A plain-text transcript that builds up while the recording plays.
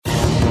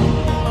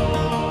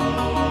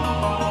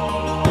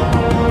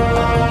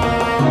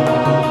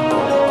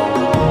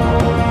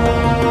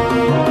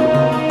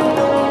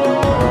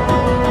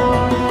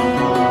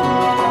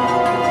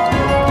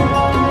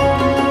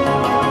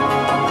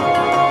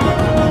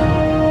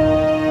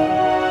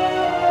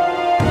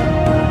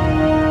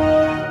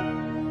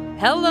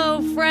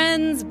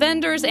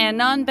and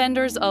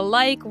non-benders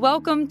alike.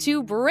 Welcome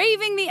to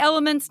Braving the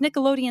Elements,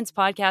 Nickelodeon's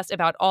podcast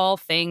about all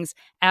things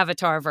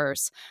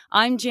Avatarverse.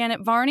 I'm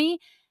Janet Varney,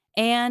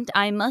 and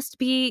I must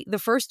be the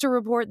first to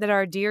report that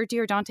our dear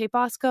Dante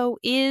Bosco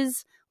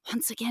is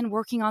once again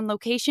working on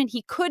location.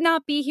 He could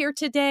not be here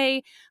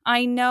today.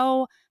 I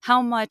know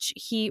how much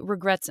he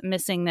regrets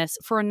missing this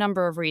for a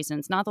number of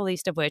reasons, not the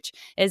least of which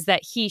is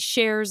that he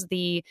shares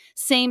the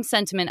same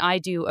sentiment I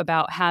do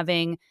about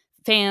having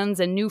fans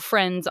and new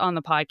friends on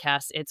the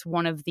podcast. It's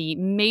one of the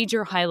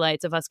major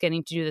highlights of us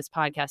getting to do this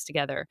podcast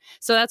together.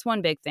 So that's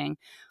one big thing.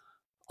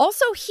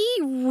 Also, he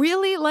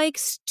really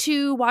likes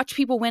to watch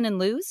people win and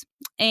lose,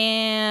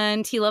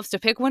 and he loves to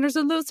pick winners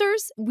and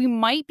losers. We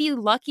might be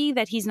lucky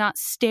that he's not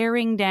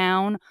staring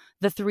down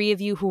the three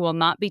of you who will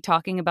not be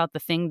talking about the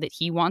thing that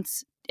he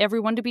wants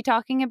everyone to be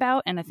talking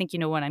about, and I think you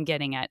know what I'm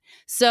getting at.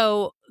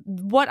 So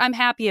what I'm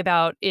happy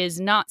about is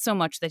not so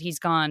much that he's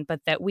gone,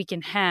 but that we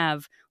can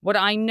have what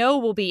I know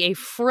will be a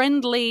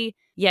friendly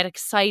yet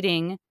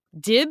exciting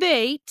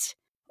debate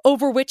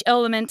over which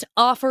element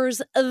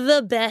offers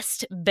the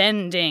best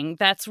bending.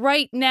 That's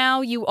right.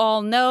 Now you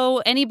all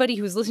know. Anybody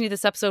who's listening to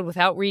this episode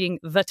without reading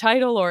the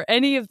title or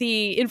any of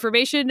the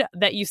information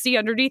that you see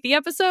underneath the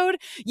episode,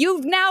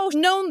 you've now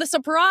known the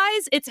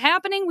surprise. It's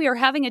happening. We are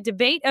having a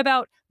debate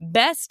about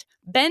best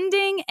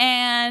bending,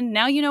 and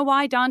now you know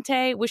why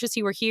Dante wishes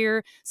he were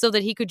here, so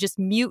that he could just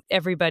mute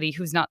everybody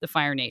who's not the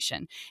Fire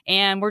Nation.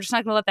 And we're just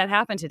not going to let that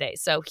happen today.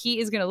 So he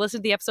is going to listen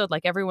to the episode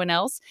like everyone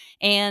else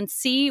and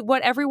see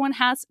what everyone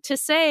has to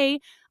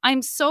say.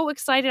 I'm so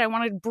excited. I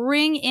want to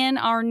bring in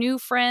our new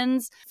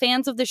friends,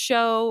 fans of the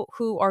show,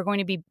 who are going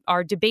to be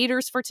our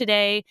debaters for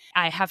today.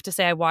 I have to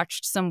say I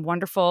watched some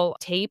wonderful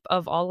tape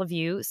of all of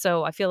you,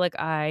 so I feel like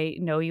I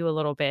know you a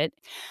little bit.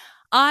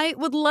 I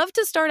would love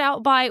to start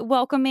out by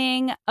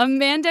welcoming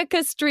Amanda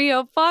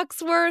Castrillo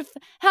Foxworth.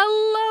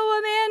 Hello,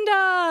 Amanda.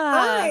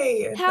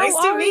 Hi. Nice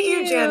to meet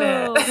you,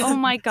 Janet. Oh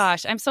my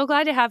gosh. I'm so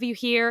glad to have you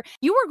here.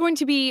 You are going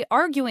to be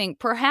arguing,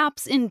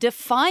 perhaps in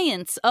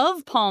defiance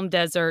of Palm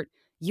Desert.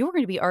 You're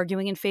going to be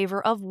arguing in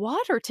favor of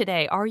water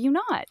today, are you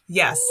not?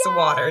 Yes,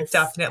 water,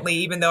 definitely.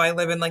 Even though I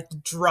live in like the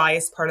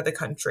driest part of the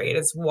country, it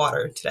is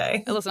water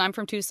today. Listen, I'm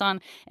from Tucson,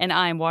 and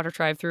I'm water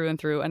tribe through and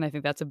through, and I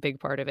think that's a big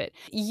part of it.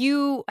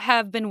 You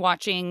have been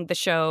watching the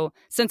show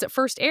since it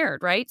first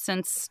aired, right?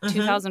 Since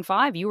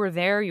 2005. You were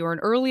there. You were an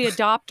early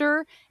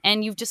adopter,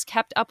 and you've just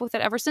kept up with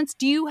it ever since.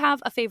 Do you have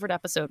a favorite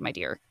episode, my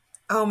dear?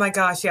 Oh my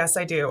gosh, yes,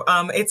 I do.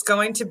 It's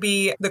going to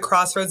be The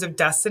Crossroads of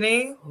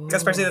Destiny,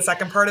 especially the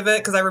second part of it,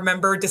 because I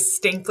remember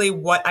distinctly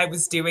what I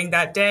was doing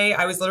that day.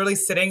 I was literally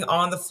sitting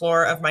on the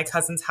floor of my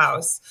cousin's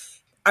house.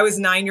 I was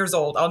 9 years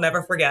old, I'll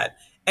never forget.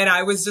 And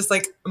I was just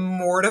like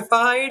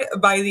mortified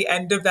by the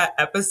end of that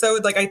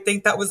episode. Like, I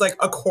think that was like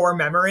a core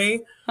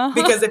memory,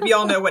 because if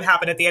y'all know what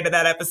happened at the end of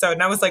that episode,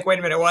 and I was like, wait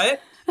a minute, what?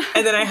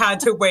 And then I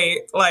had to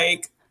wait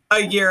like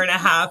a year and a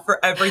half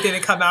for everything to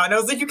come out. And I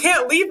was like, you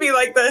can't leave me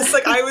like this.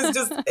 Like, I was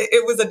just,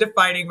 it was a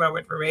defining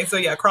moment for me. So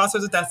yeah,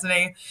 Crossroads of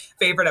Destiny,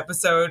 favorite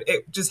episode.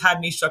 It just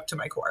had me shook to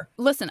my core.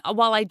 Listen,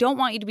 while I don't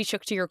want you to be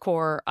shook to your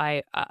core,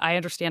 I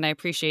understand, I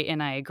appreciate,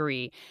 and I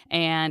agree.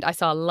 And I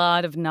saw a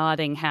lot of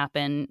nodding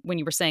happen when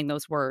you were saying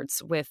those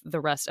words with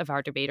the rest of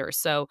our debaters.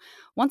 So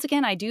once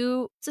again, I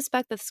do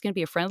suspect that this is going to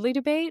be a friendly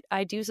debate.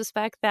 I do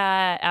suspect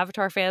that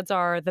Avatar fans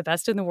are the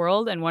best in the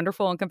world and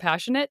wonderful and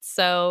compassionate.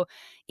 So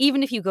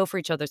even if you go for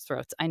each other's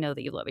throats, I know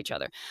that you love each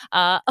other.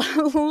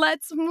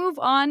 Let's move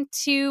on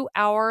to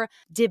our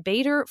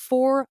debater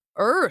for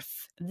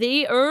Earth,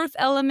 the Earth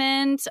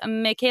element,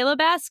 Michaela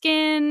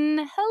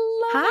Baskin.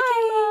 Hello,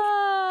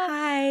 Hi. Michaela.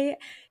 Hi.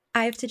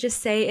 I have to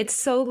just say, it's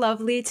so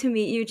lovely to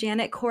meet you,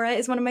 Janet. Cora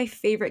is one of my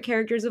favorite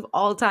characters of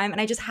all time,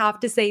 and I just have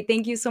to say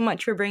thank you so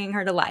much for bringing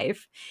her to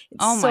life.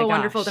 It's so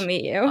wonderful to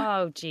meet you.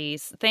 Oh,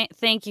 geez.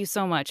 Thank you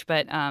so much.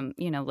 But,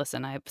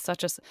 listen, I have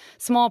such a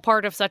small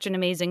part of such an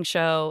amazing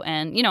show,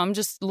 and, I'm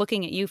just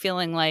looking at you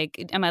feeling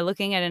like, am I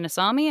looking at an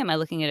Asami? Am I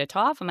looking at a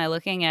Toph? Am I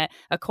looking at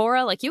a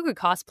Korra? Like, you could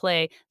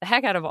cosplay the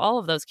heck out of all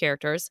of those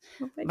characters.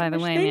 Oh By the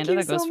way, Amanda,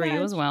 that goes for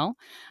you as well.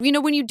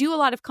 When you do a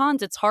lot of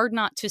cons, it's hard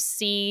not to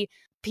see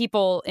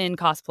people in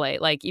cosplay,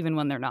 like even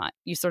when they're not.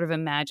 You sort of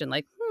imagine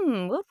like,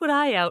 what would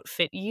I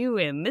outfit you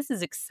in? This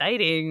is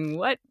exciting.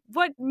 What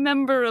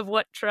member of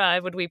what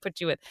tribe would we put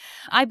you with?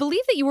 I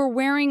believe that you were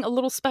wearing a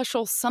little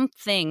special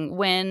something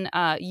when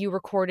you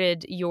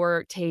recorded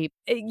your tape.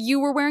 You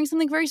were wearing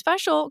something very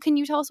special. Can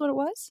you tell us what it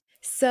was?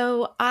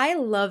 So I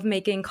love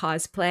making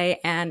cosplay,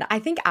 and I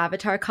think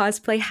Avatar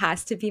cosplay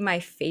has to be my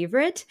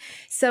favorite.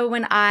 So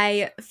when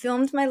I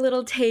filmed my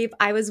little tape,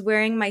 I was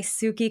wearing my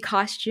Suki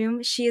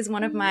costume. She is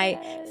one of my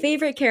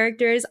favorite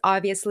characters,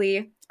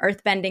 obviously.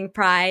 Earthbending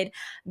pride.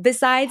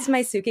 Besides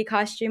my Suki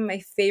costume, my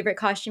favorite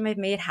costume I've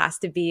made has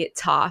to be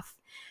Toph.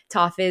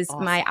 Toph is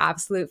my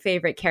absolute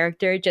favorite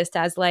character. Just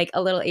as like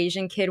a little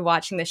Asian kid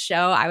watching the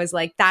show, I was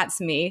like,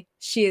 that's me.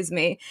 She is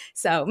me.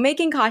 So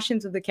making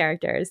costumes with the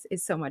characters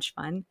is so much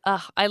fun.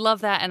 I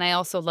love that. And I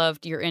also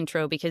loved your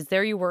intro because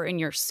there you were in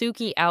your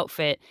Suki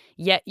outfit,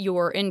 yet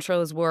your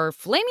intros were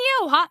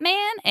Flamio, Hot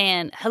Man,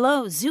 and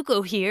hello,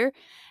 Zuko here.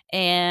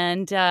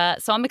 And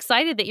so I'm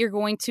excited that you're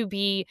going to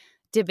be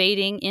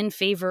debating in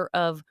favor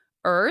of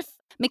Earth.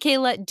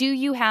 Michaela, do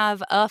you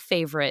have a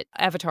favorite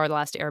Avatar: The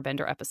Last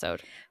Airbender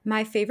episode?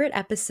 My favorite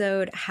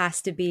episode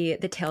has to be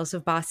the Tales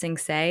of Ba Sing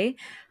Se.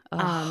 So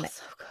good.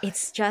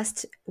 It's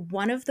just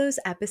one of those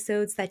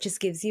episodes that just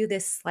gives you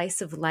this slice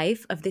of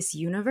life of this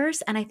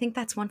universe. And I think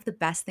that's one of the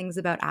best things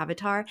about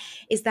Avatar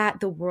is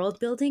that the world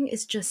building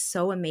is just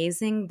so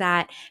amazing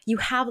that you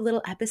have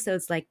little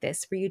episodes like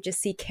this where you just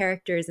see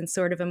characters in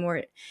sort of a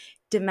more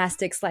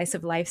domestic slice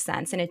of life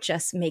sense, and it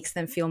just makes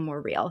them feel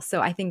more real.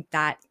 So I think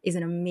that is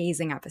an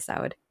amazing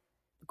episode.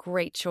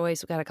 Great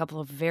choice. We've got a couple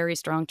of very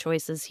strong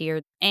choices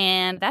here.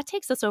 And that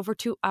takes us over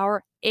to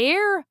our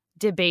air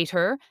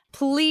debater.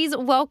 Please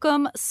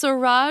welcome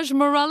Suraj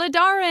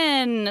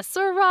Muralidharan.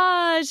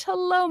 Suraj,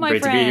 hello, my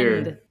Great friend.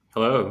 to be here.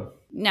 Hello.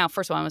 Now,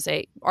 first of all, I want to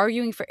say,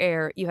 arguing for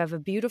air, you have a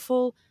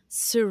beautiful,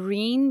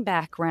 serene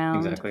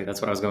background. Exactly. That's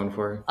what I was going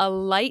for. A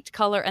light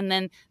color, and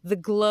then the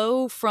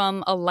glow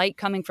from a light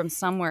coming from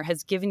somewhere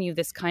has given you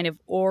this kind of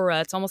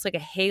aura. It's almost like a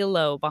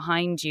halo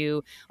behind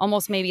you,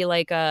 almost maybe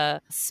like a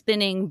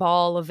spinning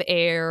ball of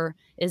air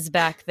is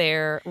back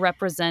there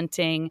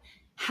representing.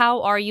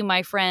 How are you,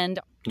 my friend?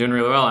 Doing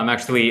really well. I'm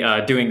actually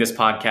doing this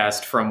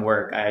podcast from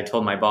work. I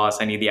told my boss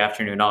I need the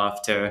afternoon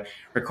off to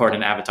record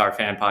an Avatar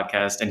fan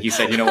podcast. And he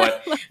said, you know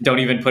what, don't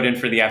even put in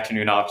for the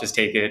afternoon off. Just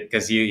take it,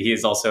 because he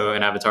is also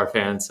an Avatar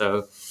fan.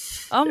 So,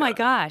 oh my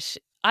gosh.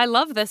 I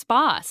love this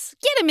boss.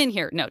 Get him in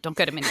here. No, don't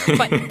get him in here.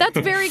 But that's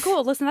very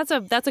cool. Listen,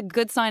 that's a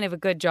good sign of a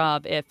good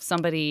job if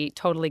somebody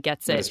totally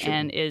gets it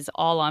and is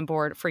all on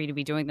board for you to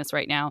be doing this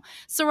right now.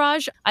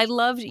 Suraj, I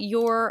loved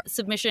your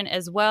submission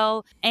as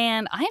well.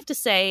 And I have to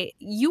say,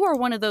 you are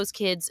one of those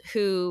kids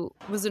who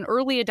was an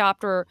early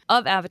adopter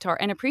of Avatar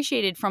and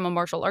appreciated from a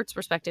martial arts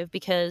perspective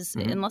because,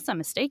 unless I'm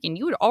mistaken,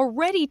 you had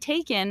already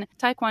taken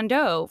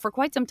Taekwondo for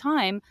quite some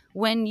time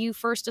when you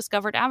first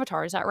discovered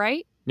Avatar. Is that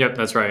right? Yep,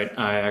 that's right.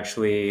 I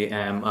actually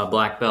am a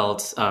black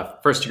belt,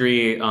 first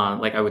degree,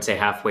 like I would say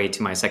halfway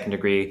to my second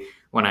degree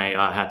when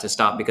I had to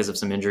stop because of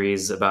some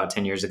injuries about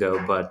 10 years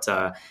ago. But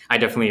I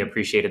definitely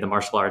appreciated the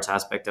martial arts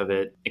aspect of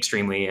it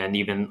extremely. And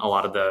even a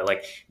lot of the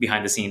like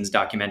behind the scenes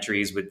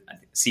documentaries with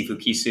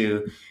Sifu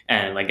Kisu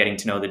and like getting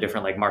to know the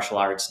different like martial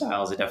arts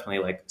styles, it definitely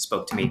like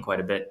spoke to me quite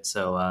a bit.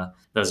 So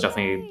that was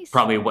definitely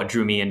probably what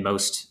drew me in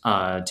most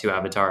to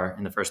Avatar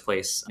in the first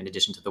place, in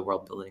addition to the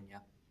world building. Yeah.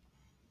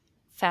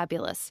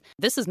 Fabulous.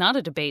 This is not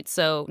a debate,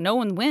 so no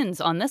one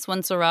wins on this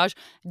one, Suraj.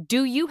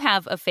 Do you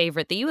have a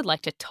favorite that you would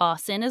like to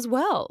toss in as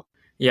well?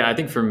 Yeah, I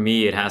think for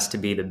me, it has to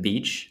be the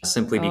beach,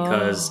 simply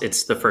because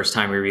it's the first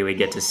time we really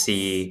get to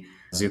see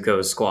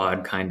Zuko's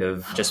squad kind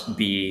of just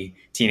be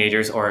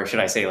teenagers, or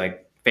should I say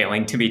like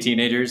failing to be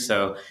teenagers.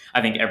 So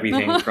I think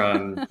everything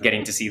from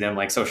getting to see them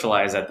like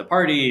socialize at the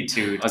party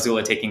to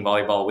Azula taking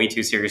volleyball way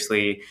too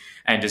seriously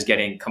and just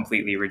getting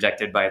completely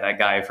rejected by that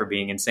guy for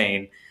being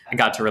insane. I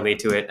got to relate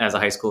to it as a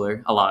high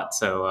schooler a lot.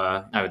 So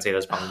I would say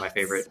that's probably my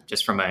favorite,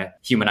 just from a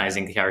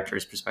humanizing the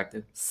characters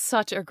perspective.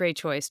 Such a great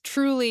choice.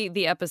 Truly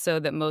the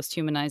episode that most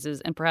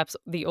humanizes, and perhaps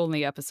the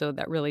only episode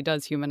that really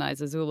does humanize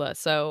Azula.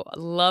 So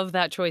love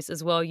that choice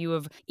as well. You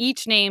have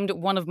each named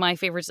one of my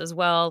favorites as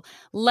well.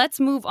 Let's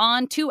move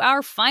on to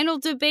our final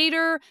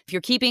debater. If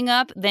you're keeping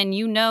up, then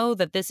you know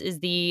that this is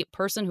the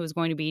person who is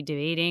going to be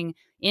debating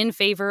in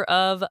favor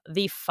of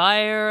the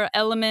fire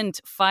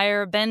element,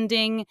 fire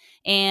bending.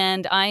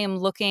 And I am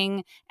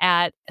looking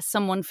at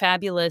someone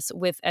fabulous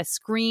with a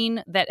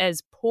screen that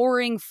is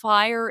pouring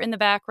fire in the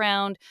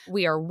background.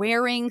 We are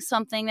wearing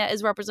something that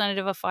is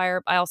representative of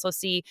fire. I also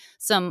see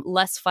some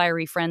less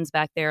fiery friends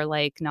back there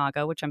like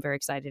Naga, which I'm very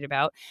excited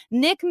about.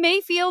 Nick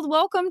Mayfield,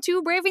 welcome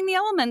to Braving the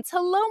Elements.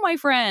 Hello, my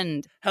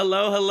friend.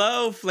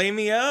 Hello,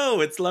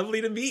 Flamio. It's lovely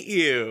to meet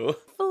you.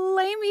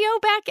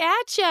 Flamio back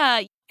at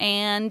ya.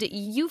 And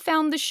you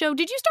found the show.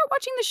 Did you start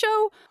watching the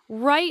show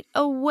right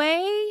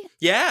away?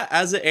 Yeah,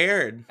 as it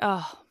aired.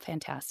 Oh,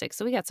 fantastic.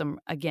 So we got some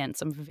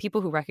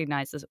people who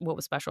recognize what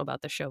was special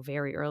about the show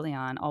very early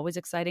on. Always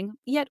exciting.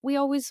 Yet we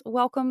always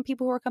welcome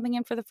people who are coming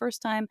in for the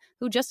first time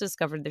who just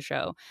discovered the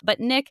show.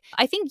 But Nick,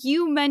 I think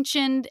you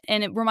mentioned,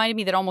 and it reminded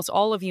me that almost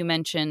all of you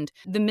mentioned,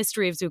 the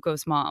mystery of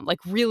Zuko's mom. Like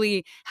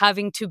really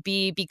having to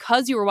be,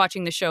 because you were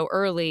watching the show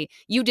early,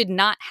 you did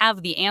not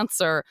have the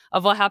answer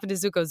of what happened to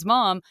Zuko's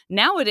mom.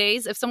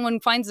 Nowadays, if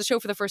someone finds the show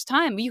for the first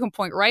time, you can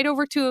point right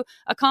over to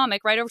a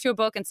comic, right over to a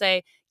book and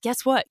say,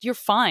 guess what? You're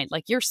fine.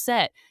 Like, you're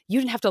set. You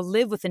didn't have to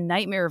live with the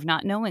nightmare of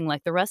not knowing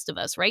like the rest of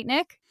us. Right,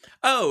 Nick?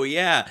 Oh,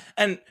 yeah.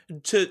 And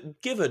to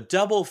give a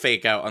double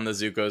fake out on the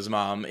Zuko's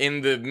mom,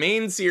 in the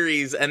main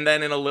series and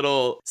then in a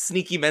little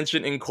sneaky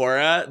mention in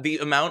Korra, the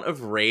amount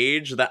of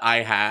rage that I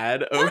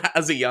had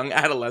as a young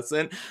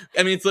adolescent,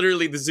 I mean, it's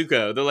literally the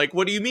Zuko. They're like,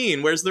 what do you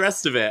mean? Where's the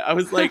rest of it? I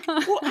was like,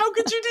 well, how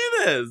could you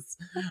do this?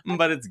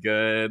 But it's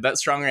good. That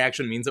strong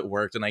reaction means it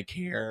worked and I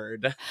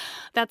cared.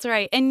 That's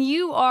right. And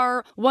you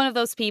are one of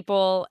those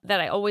people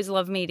that I always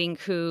love meeting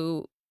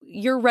who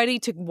you're ready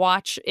to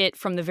watch it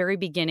from the very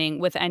beginning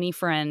with any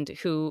friend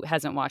who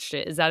hasn't watched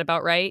it. Is that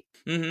about right?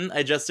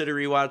 I just did a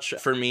rewatch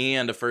for me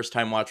and a first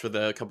time watch with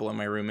a couple of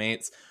my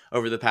roommates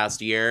over the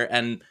past year.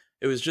 And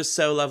it was just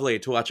so lovely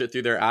to watch it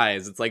through their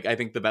eyes. It's like, I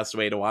think the best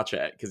way to watch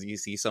it, because you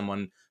see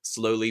someone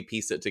slowly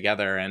piece it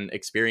together and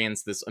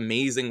experience this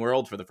amazing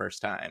world for the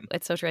first time.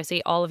 It's so true. I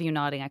see all of you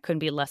nodding. I couldn't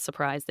be less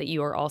surprised that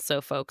you are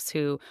also folks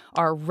who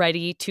are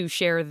ready to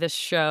share this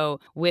show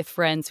with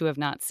friends who have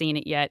not seen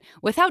it yet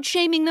without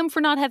shaming them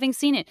for not having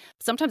seen it.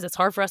 Sometimes it's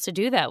hard for us to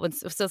do that.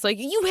 So it's like,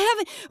 you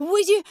haven't,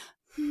 would you?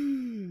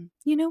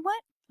 You know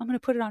what? I'm going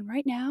to put it on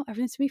right now.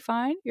 Everything's going to be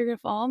fine. You're going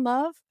to fall in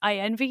love. I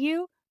envy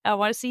you. I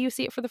want to see you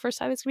see it for the first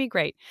time. It's going to be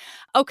great.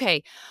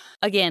 Okay.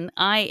 Again,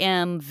 I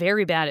am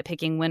very bad at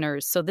picking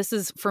winners. So this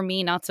is, for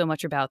me, not so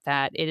much about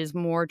that. It is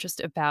more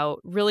just about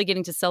really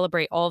getting to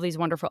celebrate all these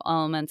wonderful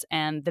elements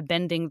and the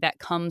bending that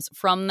comes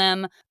from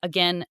them.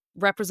 Again,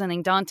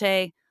 representing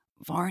Dante,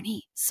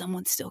 Varney,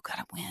 someone's still got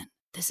to win.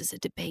 This is a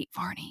debate,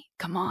 Varney.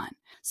 Come on.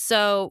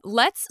 So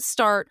let's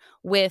start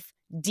with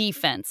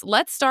defense.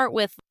 Let's start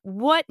with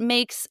what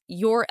makes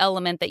your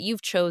element that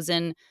you've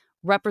chosen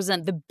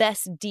represent the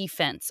best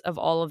defense of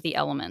all of the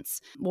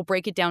elements. We'll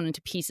break it down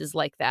into pieces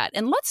like that.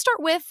 And let's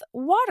start with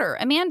water.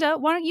 Amanda,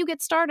 why don't you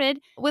get started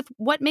with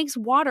what makes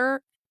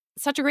water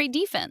such a great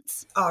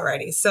defense?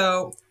 Alrighty,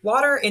 so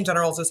water in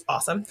general is just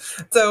awesome.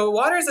 So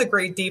water is a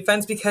great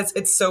defense because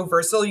it's so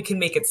versatile. You can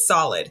make it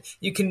solid.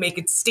 You can make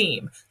it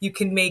steam. You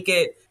can make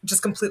it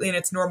just completely in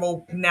its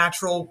normal,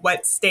 natural,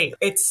 wet state.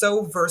 It's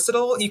so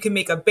versatile. You can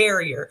make a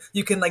barrier.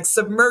 You can like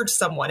submerge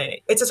someone in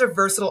it. It's such a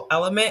versatile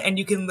element, and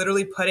you can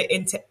literally put it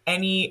into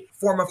any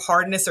form of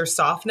hardness or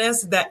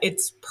softness that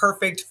it's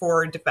perfect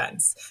for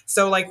defense.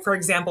 So like, for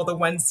example, the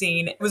one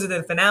scene was in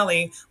the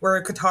finale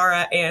where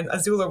Katara and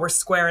Azula were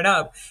squaring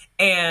up,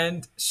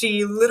 and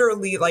she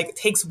literally like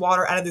takes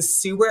water out of the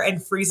sewer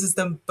and freezes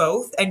them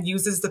both and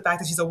uses the fact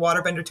that she's a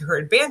waterbender to her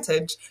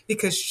advantage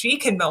because she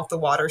can melt the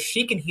water,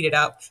 she can heat it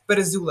up, but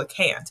Azula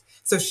can't.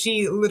 So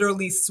she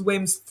literally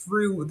swims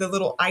through the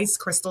little ice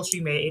crystal she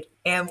made.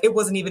 And it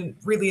wasn't even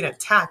really an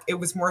attack. It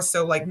was more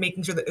so like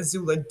making sure that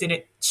Azula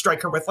didn't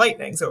strike her with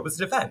lightning. So it was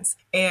defense.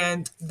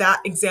 And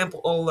that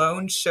example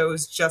alone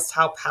shows just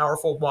how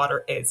powerful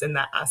water is in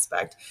that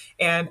aspect.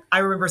 And I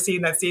remember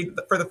seeing that scene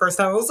for the first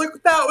time. I was like,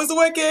 that was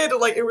wicked.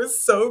 Like, it was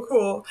so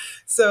cool.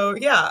 So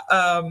yeah,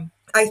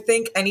 I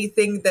think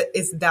anything that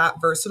is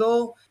that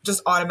versatile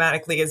just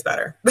automatically is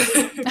better.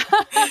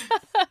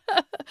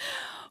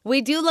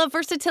 We do love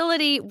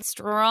versatility.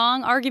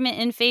 Strong argument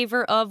in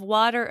favor of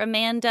water,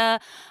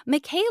 Amanda.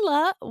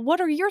 Michaela, what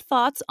are your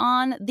thoughts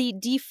on the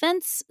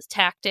defense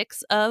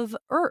tactics of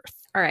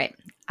Earth? All right.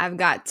 I've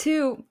got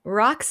two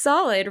rock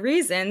solid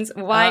reasons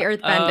why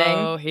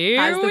earthbending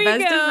has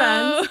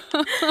the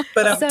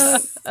best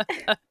defense.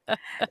 So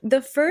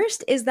the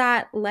first is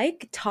that,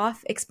 like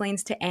Toph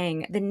explains to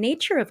Aang, the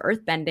nature of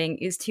earthbending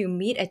is to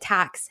meet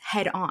attacks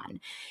head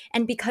on.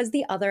 And because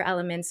the other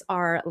elements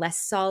are less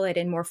solid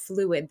and more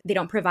fluid, they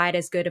don't provide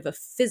as good of a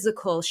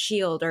physical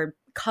shield or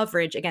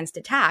coverage against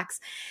attacks.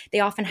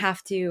 They often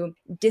have to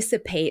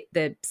dissipate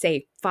the,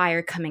 say,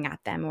 fire coming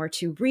at them, or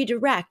to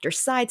redirect or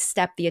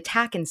sidestep the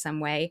attack in some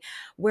way.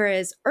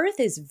 Whereas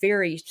Earth is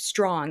very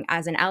strong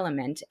as an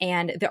element,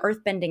 and the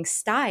earthbending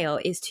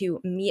style is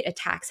to meet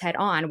attacks head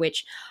on,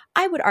 which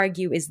I would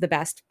argue is the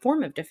best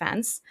form of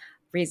defense.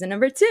 Reason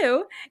number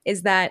two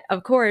is that,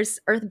 of course,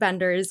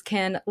 earthbenders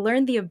can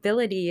learn the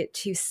ability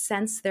to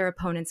sense their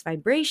opponent's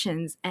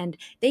vibrations, and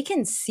they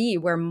can see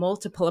where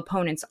multiple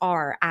opponents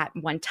are at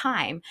one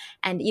time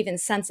and even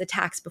sense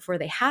attacks before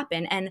they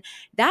happen. And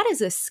that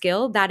is a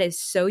skill that is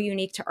so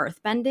unique to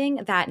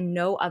earthbending that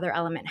no other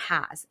element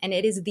has. And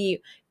it is the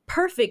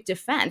perfect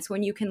defense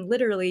when you can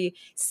literally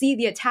see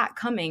the attack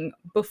coming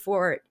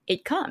before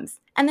it comes.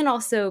 And then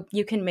also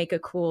you can make a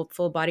cool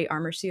full body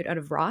armor suit out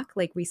of rock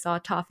like we saw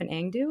Toph and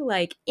Aang do,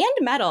 and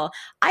metal.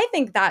 I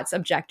think that's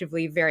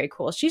objectively very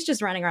cool. She's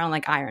just running around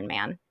like Iron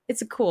Man.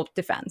 It's a cool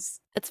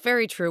defense. It's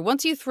very true.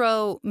 Once you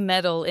throw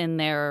metal in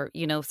there,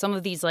 some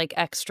of these like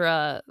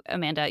extra,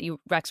 Amanda, you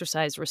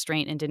exercised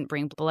restraint and didn't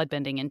bring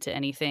bloodbending into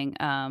anything.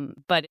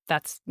 But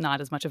that's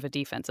not as much of a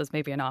defense as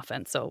maybe an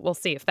offense. So we'll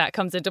see if that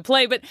comes into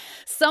play. But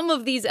some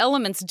of these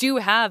elements do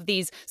have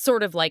these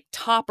sort of like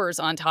toppers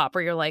on top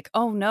where you're like,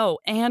 oh no,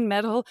 and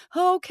metal.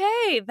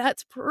 Okay,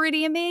 that's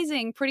pretty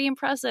amazing, pretty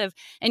impressive.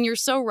 And you're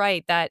so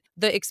right that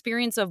the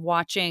experience of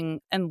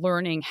watching and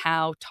learning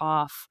how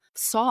Toph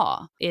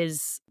saw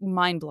is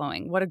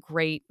mind-blowing. What a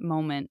great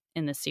moment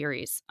in the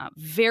series.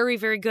 Very,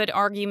 very good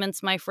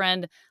arguments, my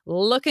friend.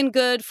 Looking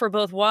good for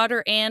both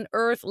water and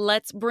earth.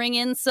 Let's bring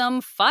in some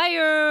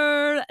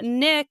fire.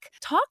 Nick,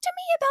 talk to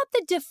me about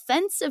the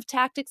defensive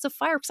tactics of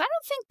fire, because I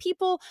don't think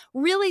people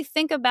really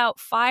think about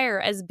fire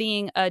as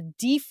being a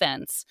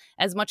defense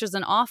as much as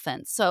an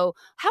offense. So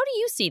how do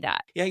you see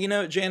that?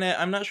 Yeah, Janet,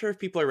 I'm not sure if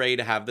people are ready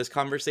to have this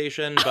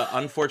conversation, but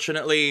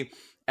unfortunately,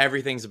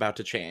 everything's about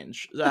to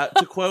change.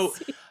 To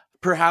quote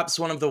perhaps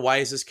one of the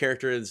wisest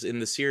characters in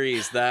the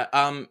series that,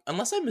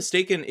 unless I'm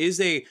mistaken, is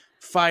a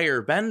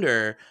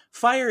firebender,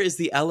 fire is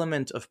the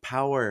element of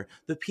power.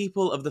 The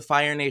people of the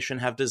Fire Nation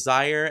have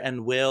desire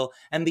and will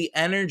and the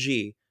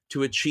energy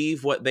to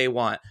achieve what they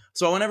want.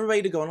 So I want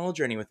everybody to go on a little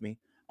journey with me.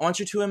 I want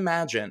you to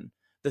imagine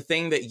the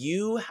thing that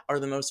you are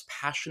the most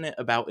passionate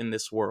about in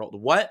this world.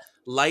 What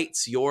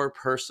lights your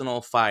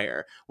personal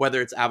fire?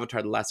 Whether it's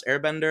Avatar: The Last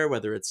Airbender,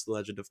 whether it's The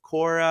Legend of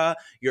Korra,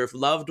 your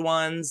loved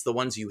ones, the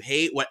ones you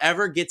hate,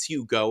 whatever gets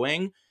you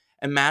going.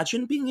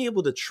 Imagine being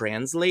able to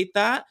translate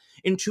that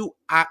into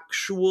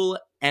actual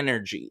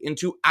energy,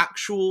 into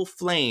actual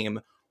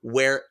flame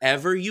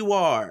wherever you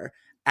are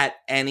at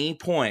any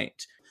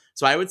point.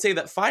 So I would say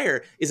that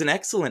fire is an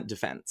excellent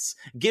defense,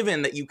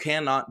 given that you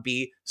cannot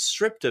be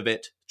stripped of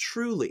it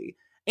truly.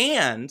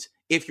 And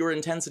if your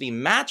intensity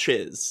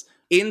matches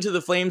into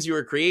the flames you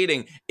are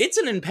creating, it's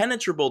an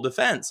impenetrable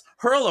defense.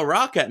 Hurl a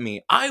rock at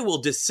me, I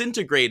will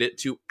disintegrate it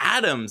to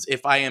atoms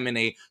if I am in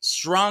a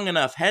strong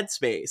enough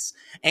headspace.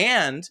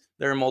 And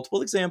there are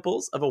multiple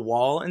examples of a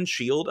wall and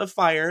shield of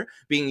fire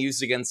being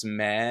used against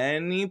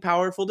many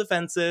powerful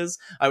defenses.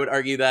 I would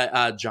argue that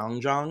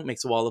Zhang Zhang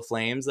makes a wall of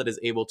flames that is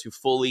able to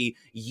fully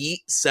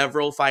yeet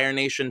several Fire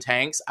Nation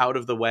tanks out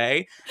of the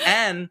way.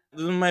 And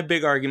this is my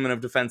big argument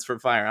of defense for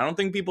fire. I don't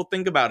think people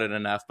think about it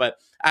enough, but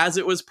as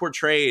it was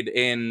portrayed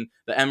in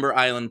the Ember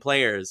Island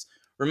Players,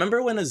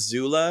 remember when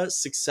Azula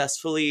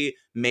successfully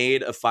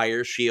made a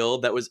fire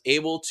shield that was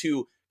able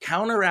to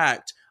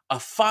counteract a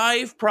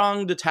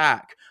 5-pronged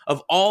attack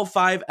of all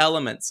 5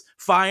 elements: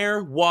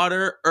 fire,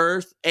 water,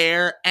 earth,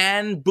 air,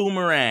 and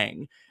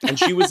boomerang. And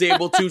she was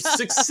able to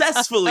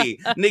successfully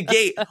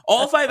negate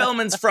all 5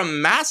 elements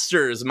from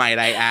masters, might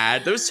I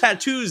add. Those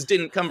tattoos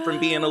didn't come from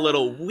being a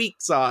little weak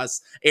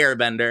sauce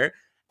airbender,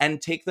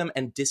 and take them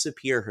and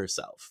disappear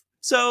herself.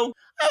 So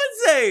I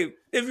would say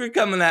if you're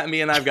coming at me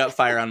and I've got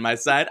fire on my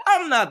side,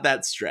 I'm not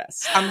that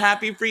stressed. I'm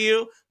happy for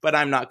you, but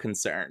I'm not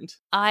concerned.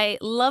 I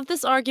love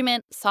this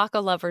argument.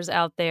 Sokka lovers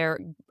out there,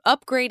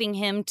 upgrading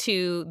him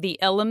to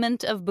the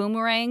element of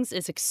boomerangs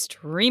is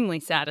extremely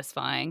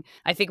satisfying.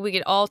 I think we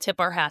could all tip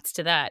our hats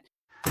to that.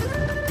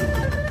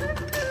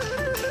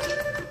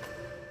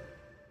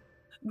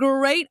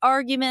 Great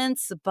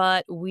arguments,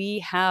 but we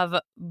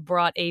have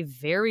brought a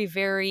very,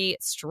 very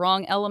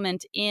strong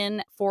element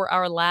in for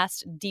our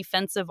last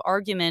defensive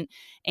argument.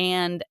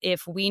 And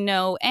if we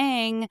know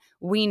Aang,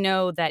 we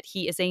know that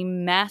he is a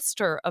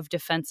master of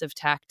defensive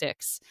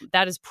tactics.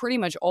 That is pretty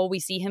much all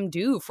we see him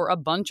do for a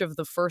bunch of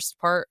the first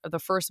part of the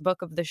first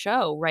book of the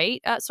show,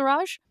 right,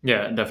 Suraj?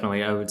 Yeah,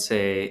 definitely. I would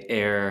say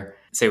Air,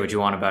 say what you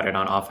want about it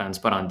on offense,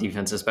 but on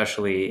defense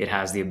especially, it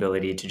has the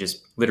ability to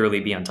just literally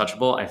be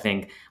untouchable. I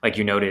think, like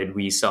you noted,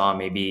 we saw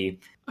maybe,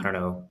 I don't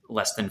know,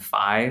 less than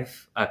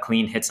 5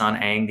 clean hits on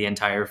Aang the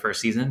entire first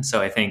season.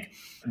 So I think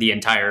the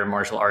entire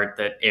martial art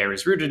that Air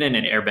is rooted in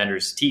and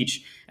airbenders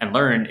teach and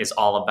learn is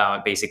all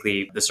about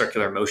basically the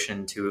circular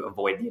motion to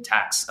avoid the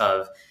attacks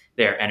of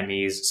their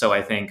enemies. So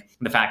I think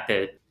the fact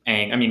that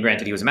Aang, I mean,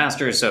 granted, he was a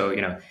master, so,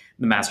 you know,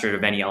 the master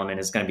of any element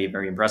is going to be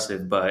very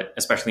impressive, but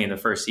especially in the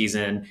first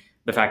season,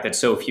 the fact that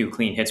so few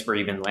clean hits were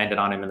even landed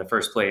on him in the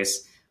first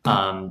place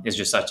is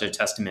just such a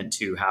testament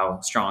to how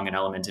strong an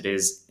element it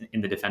is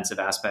in the defensive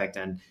aspect.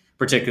 And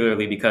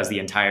particularly because the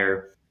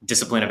entire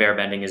discipline of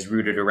airbending is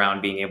rooted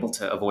around being able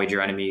to avoid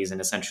your enemies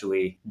and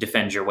essentially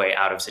defend your way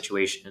out of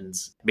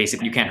situations.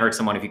 Basically, you can't hurt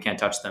someone if you can't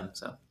touch them.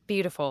 So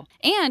beautiful.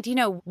 And, you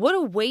know, what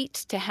a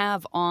weight to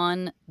have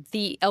on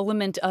the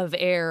element of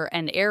air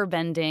and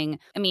airbending.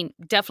 I mean,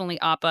 definitely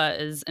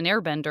Appa is an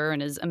airbender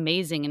and is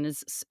amazing and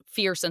is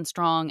fierce and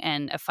strong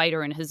and a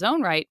fighter in his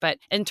own right. But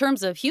in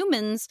terms of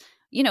humans,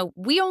 you know,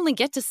 we only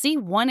get to see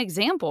one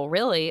example,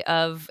 really,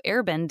 of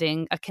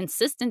airbending, a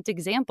consistent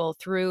example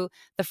through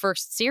the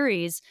first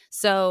series.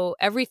 So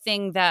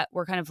everything that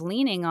we're kind of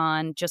leaning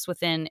on just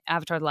within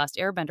Avatar: The Last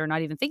Airbender,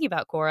 not even thinking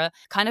about Korra,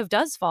 kind of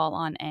does fall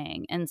on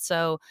Aang. And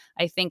so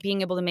I think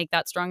being able to make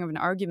that strong of an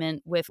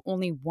argument with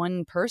only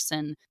one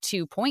person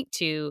to point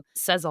to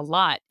says a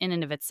lot in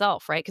and of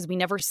itself, right? Because we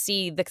never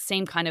see the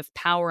same kind of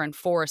power and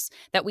force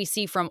that we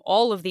see from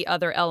all of the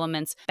other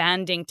elements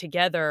banding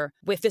together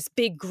with this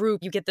big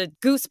group. You get the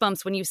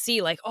goosebumps when you see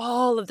like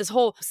all of this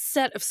whole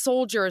set of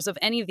soldiers of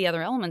any of the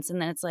other elements,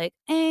 and then it's like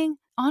Aang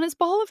on his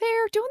ball of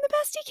hair doing the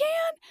best he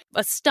can.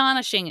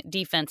 Astonishing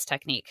defense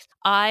technique.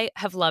 I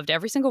have loved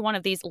every single one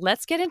of these.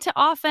 Let's get into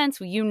offense.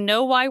 You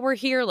know why we're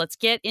here. Let's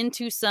get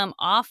into some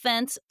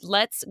offense.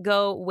 Let's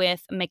go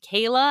with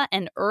Michaela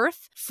and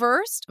Earth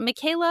first.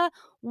 Michaela,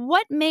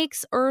 what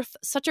makes Earth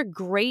such a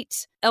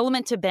great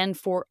element to bend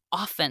for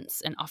offense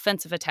and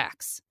offensive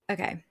attacks?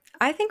 Okay.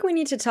 I think we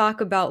need to talk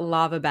about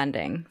lava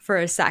bending for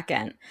a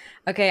second.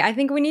 Okay, I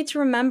think we need to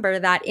remember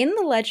that in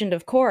The Legend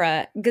of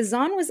Korra,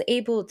 Ghazan was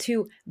able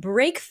to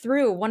break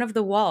through one of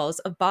the walls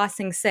of Ba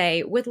Sing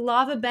Se with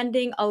lava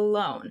bending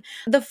alone.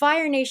 The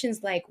Fire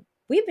Nation's like,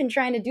 we've been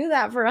trying to do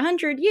that for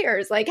 100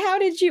 years. Like, how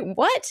did you,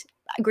 what?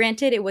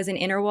 Granted, it was an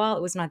inner wall.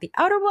 It was not the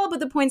outer wall, but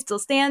the point still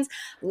stands.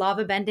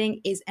 Lava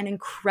bending is an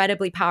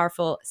incredibly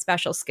powerful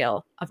special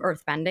skill of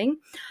earth bending.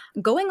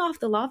 Going off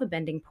the lava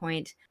bending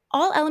point,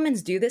 all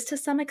elements do this to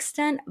some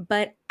extent,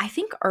 but I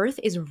think earth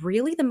is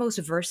really the most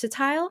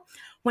versatile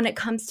when it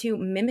comes to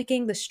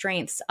mimicking the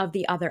strengths of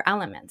the other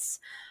elements.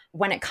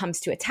 When it comes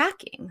to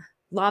attacking,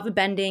 lava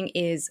bending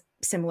is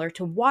similar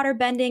to water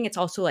bending. It's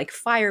also like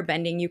fire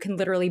bending. You can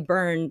literally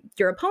burn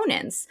your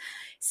opponents.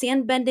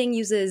 Sand bending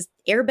uses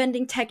air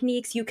bending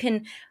techniques. You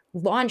can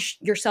launch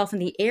yourself in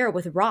the air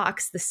with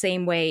rocks the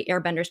same way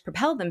airbenders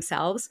propel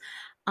themselves.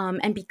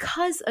 And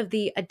because of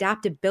the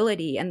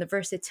adaptability and the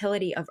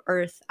versatility of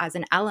earth as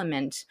an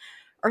element,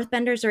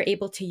 earthbenders are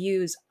able to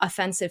use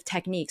offensive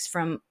techniques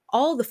from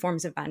all the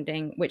forms of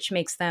bending, which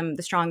makes them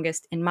the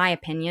strongest, in my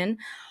opinion.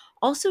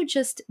 Also,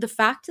 just the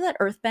fact that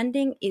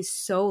earthbending is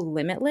so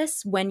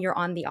limitless when you're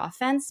on the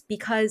offense,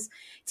 because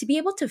to be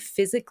able to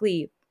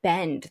physically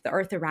bend the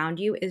earth around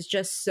you is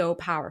just so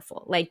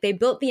powerful. Like, they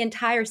built the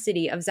entire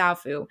city of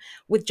Zaofu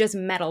with just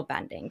metal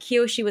bending.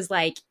 Kyoshi was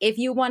like, if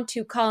you want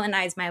to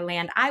colonize my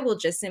land, I will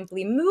just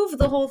simply move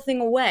the whole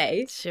thing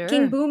away. Sure.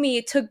 King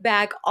Bumi took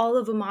back all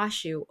of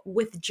Umashu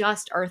with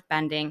just earth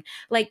bending.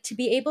 Like, to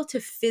be able to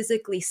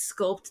physically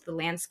sculpt the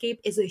landscape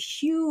is a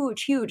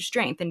huge, huge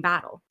strength in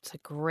battle. It's a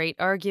great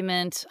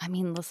argument. I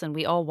mean, listen,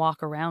 we all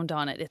walk around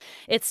on it.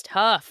 It's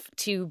tough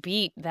to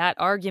beat that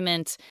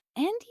argument.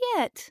 And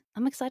yet,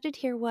 I'm excited to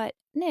hear what,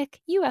 Nick,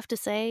 you have to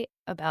say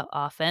about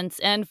offense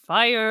and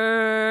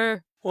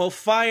fire. Well,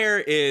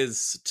 fire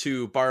is,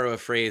 to borrow a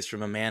phrase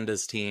from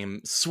Amanda's team,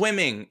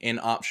 swimming in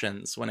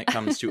options when it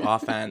comes to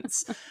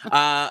offense.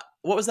 What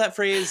was that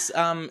phrase?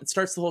 It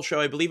starts the whole show.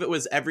 I believe it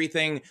was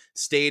everything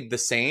stayed the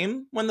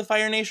same when the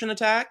Fire Nation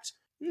attacked.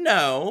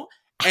 No.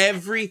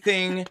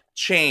 Everything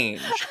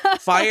changed.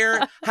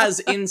 Fire has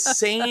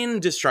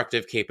insane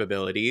destructive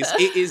capabilities.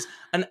 It is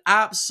an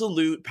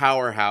absolute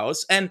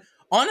powerhouse. And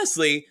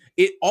honestly,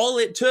 all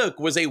it took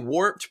was a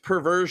warped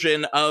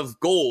perversion of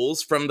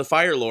goals from the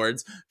Fire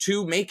Lords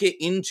to make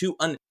it into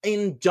an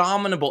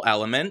indomitable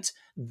element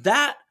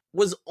that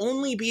was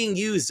only being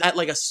used at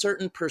like a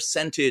certain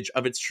percentage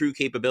of its true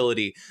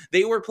capability.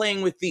 They were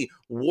playing with the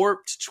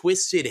warped,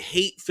 twisted,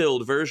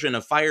 hate-filled version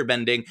of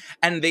firebending,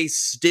 and they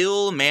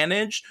still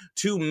managed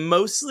to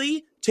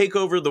mostly take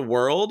over the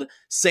world,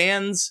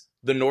 sans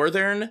the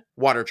Northern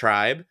Water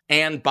Tribe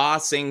and Ba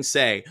Sing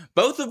Se,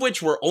 both of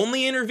which were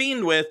only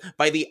intervened with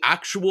by the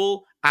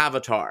actual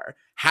Avatar.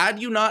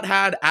 Had you not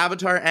had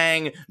Avatar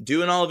Aang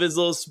doing all of his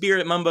little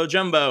spirit mumbo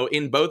jumbo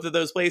in both of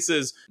those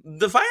places,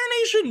 the Fire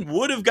Nation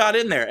would have got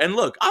in there. And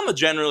look, I'm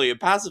generally a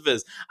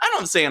pacifist. I'm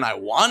not saying I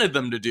wanted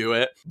them to do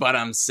it, but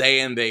I'm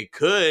saying they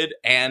could,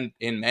 and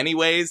in many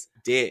ways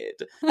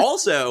did.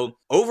 Also,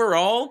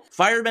 overall,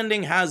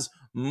 firebending has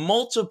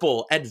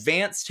multiple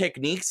advanced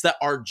techniques that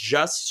are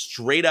just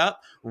straight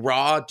up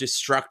raw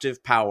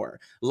destructive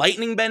power.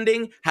 Lightning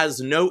bending has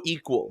no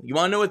equal. You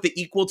want to know what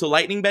the equal to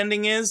lightning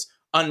bending is?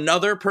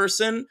 Another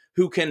person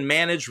who can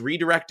manage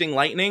redirecting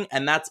lightning,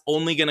 and that's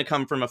only going to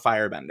come from a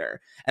firebender.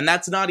 And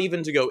that's not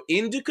even to go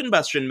into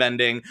combustion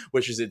bending,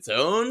 which is its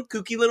own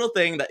kooky little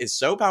thing that is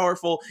so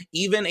powerful.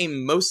 Even a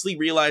mostly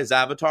realized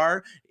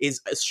Avatar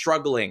is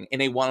struggling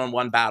in a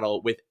one-on-one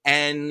battle with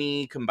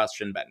any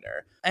combustion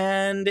bender.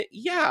 And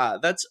yeah,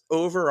 that's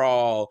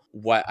overall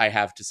what I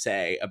have to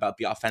say about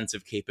the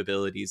offensive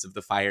capabilities of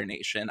the Fire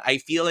Nation. I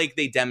feel like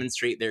they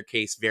demonstrate their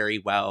case very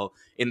well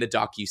in the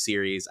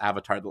docuseries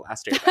Avatar: The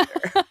Last Airbender.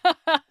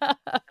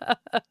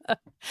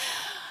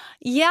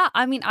 Yeah,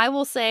 I mean, I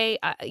will say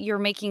you're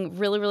making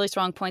really, really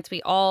strong points.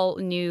 We all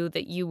knew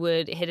that you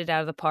would hit it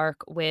out of the park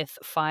with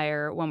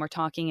fire when we're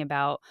talking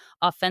about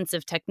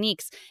offensive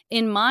techniques.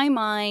 In my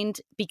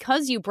mind,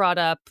 because you brought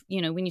up,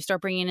 when you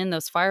start bringing in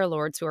those fire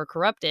lords who are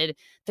corrupted,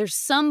 there's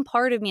some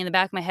part of me in the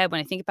back of my head when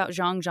I think about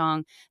Zhang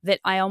Zhang that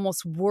I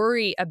almost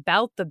worry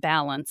about the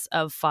balance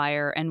of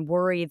fire and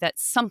worry that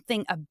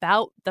something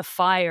about the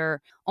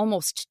fire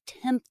almost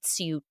tempts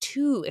you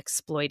to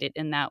exploit it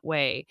in that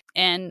way.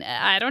 And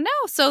I don't know.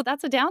 So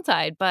that's a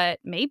downside, but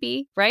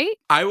maybe, right?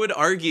 I would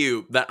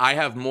argue that I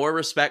have more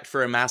respect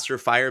for a master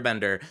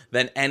firebender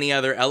than any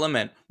other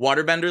element.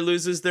 Waterbender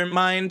loses their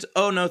mind.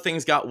 Oh no,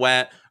 things got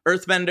wet.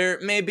 Earthbender,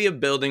 maybe a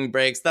building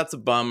breaks. That's a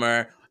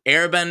bummer.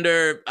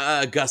 Airbender,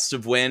 a gust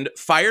of wind.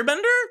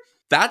 Firebender?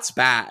 That's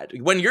bad.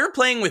 When you're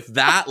playing with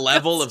that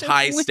level of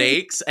high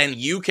stakes and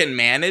you can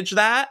manage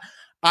that,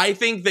 I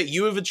think that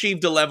you have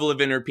achieved a level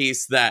of inner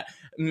peace that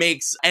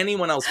makes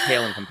anyone else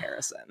pale in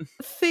comparison.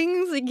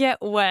 Things get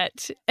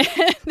wet.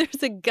 And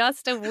there's a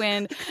gust of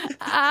wind.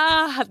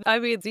 I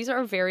mean, these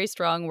are very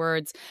strong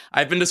words.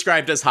 I've been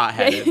described as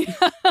hot-headed.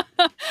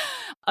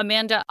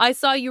 Amanda, I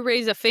saw you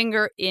raise a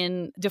finger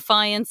in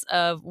defiance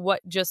of what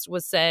just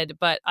was said,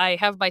 but I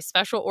have my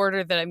special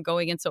order that I'm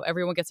going in so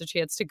everyone gets a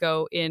chance to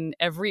go in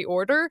every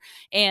order.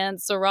 And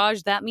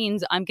Suraj, that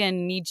means I'm going to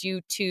need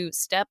you to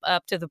step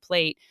up to the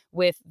plate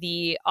with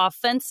the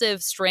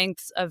offensive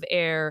strengths of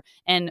air,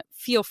 and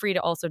feel free to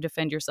also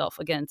defend yourself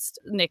against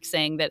Nick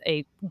saying that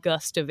a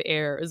gust of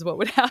air is what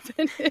would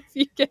happen if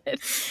you get.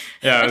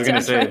 Yeah, I was going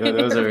to say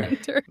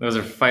those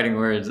are fighting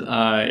words.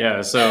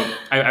 Yeah, so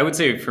I would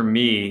say for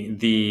me,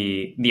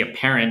 the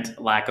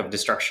apparent lack of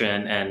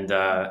destruction and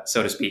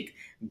so to speak,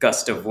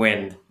 gust of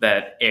wind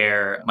that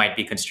air might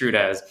be construed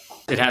as,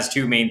 it has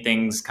two main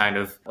things kind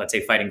of, let's say,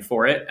 fighting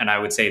for it. And I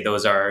would say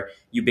those are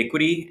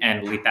ubiquity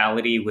and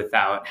lethality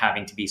without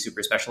having to be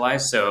super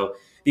specialized. So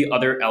the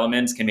other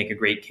elements can make a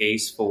great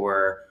case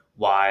for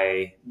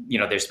why,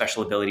 their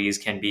special abilities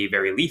can be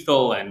very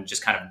lethal and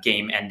just kind of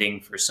game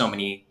ending for so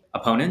many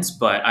opponents.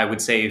 But I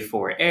would say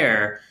for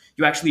air,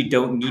 you actually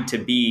don't need to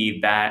be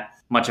that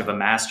much of a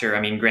master. I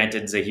mean,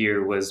 granted,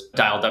 Zahir was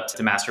dialed up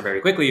to master very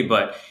quickly,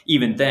 but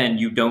even then,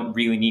 you don't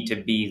really need to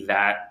be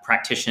that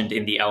practitioned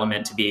in the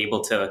element to be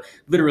able to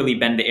literally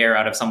bend the air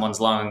out of someone's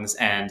lungs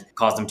and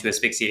cause them to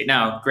asphyxiate.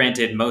 Now,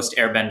 granted, most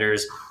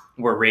airbenders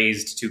were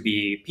raised to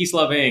be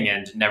peace-loving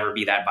and never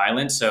be that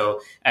violent.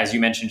 So as you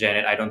mentioned,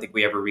 Janet, I don't think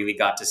we ever really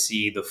got to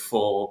see the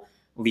full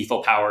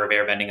lethal power of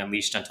airbending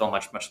unleashed until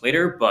much, much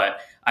later. But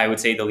I would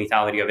say the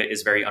lethality of it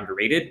is very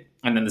underrated.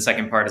 And then the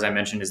second part, as I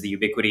mentioned, is the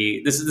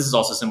ubiquity. This is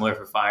also similar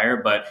for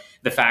fire, but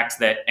the fact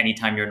that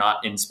anytime you're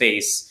not in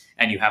space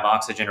and you have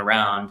oxygen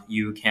around,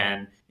 you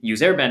can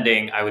use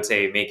airbending, I would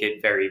say make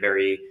it very,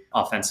 very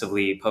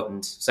offensively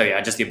potent. So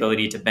yeah, just the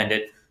ability to bend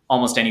it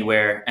almost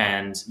anywhere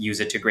and use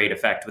it to great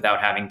effect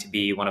without having to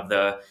be one of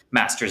the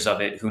masters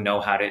of it who know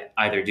how to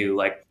either do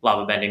like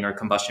lava bending or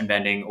combustion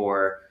bending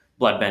or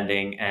blood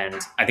bending. And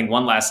I think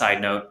one last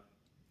side note,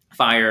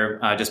 fire,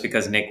 just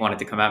because Nick wanted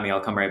to come at me, I'll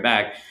come right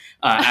back.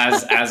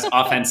 As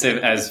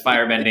offensive as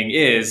fire bending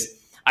is,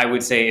 I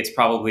would say it's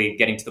probably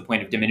getting to the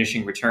point of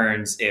diminishing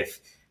returns if,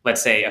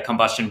 let's say, a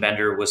combustion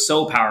bender was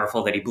so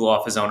powerful that he blew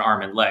off his own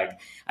arm and leg.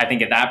 I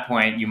think at that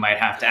point, you might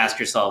have to ask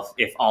yourself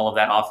if all of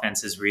that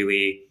offense is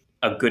really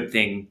a good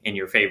thing in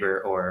your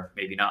favor or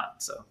maybe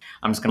not. So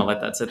I'm just going to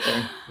let that sit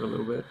there for a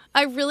little bit.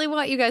 I really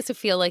want you guys to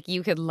feel like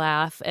you could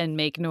laugh and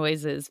make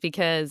noises,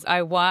 because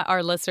I want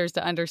our listeners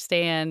to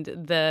understand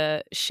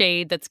the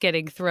shade that's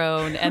getting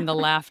thrown and the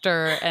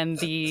laughter and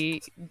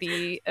the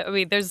I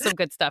mean, there's some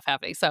good stuff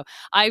happening. So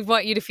I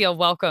want you to feel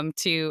welcome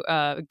to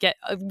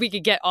we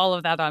could get all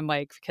of that on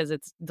mic because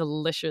it's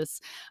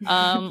delicious.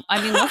 I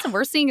mean, listen,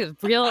 we're seeing a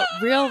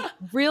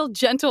real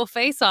gentle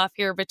face off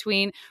here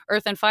between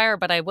Earth and Fire.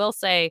 But I will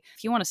say,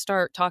 if you want to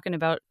start talking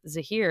about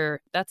Zahir,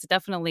 that's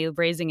definitely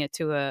raising it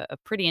to a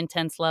pretty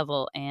intense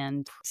level.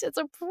 And it's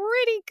a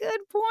pretty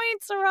good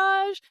point,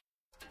 Suraj.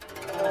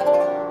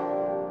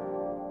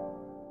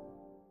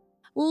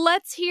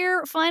 Let's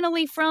hear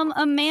finally from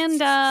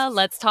Amanda.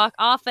 Let's talk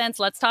offense.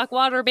 Let's talk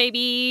water,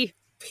 baby.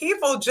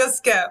 People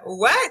just get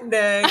wet,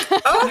 Nick.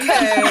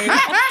 Okay.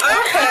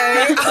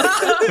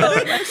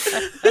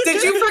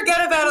 Did you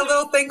forget about a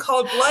little thing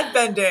called blood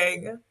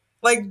bending?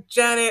 Like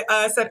Janet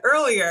said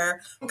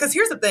earlier, because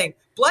here's the thing,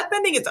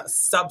 bloodbending is a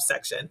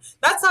subsection.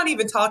 That's not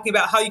even talking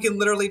about how you can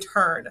literally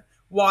turn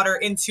water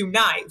into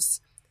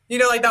knives. You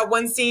know, like that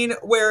one scene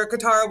where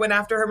Katara went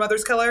after her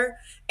mother's killer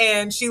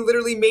and she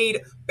literally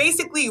made,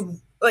 basically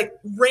like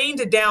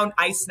rained down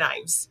ice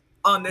knives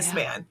on this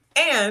man.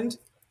 And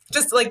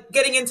just like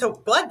getting into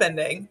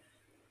bloodbending,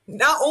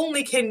 not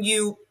only can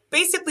you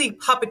basically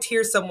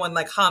puppeteer someone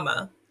like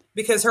Hama,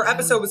 because her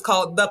episode was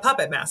called The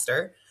Puppet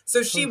Master.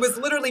 So she was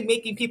literally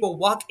making people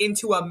walk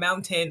into a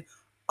mountain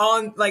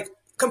on, like,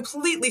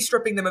 completely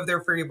stripping them of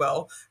their free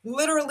will,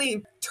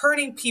 literally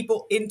turning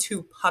people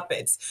into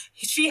puppets.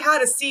 She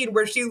had a scene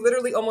where she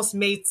literally almost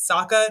made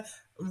Sokka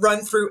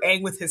run through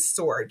Aang with his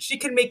sword. She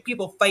can make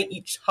people fight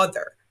each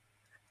other.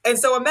 And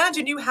so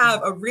imagine you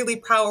have a really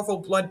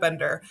powerful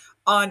bloodbender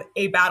on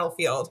a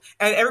battlefield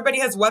and everybody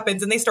has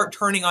weapons and they start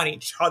turning on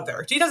each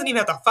other. She doesn't even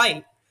have to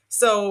fight.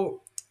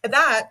 So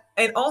that,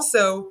 and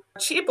also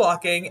chi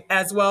blocking,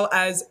 as well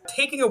as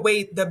taking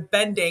away the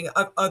bending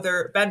of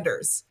other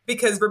benders.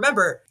 Because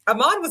remember,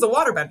 Amon was a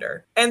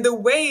waterbender, and the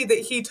way that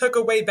he took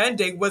away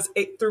bending was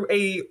through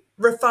a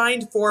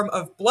refined form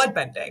of blood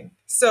bending.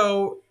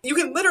 So you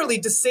can literally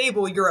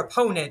disable your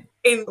opponent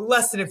in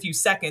less than a few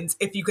seconds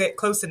if you get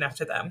close enough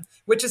to them,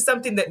 which is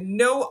something that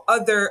no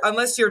other,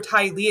 unless you're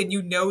Ty Lee and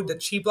you know the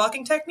chi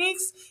blocking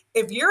techniques,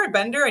 if you're a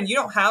bender and you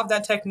don't have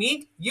that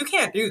technique, you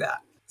can't do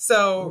that.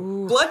 So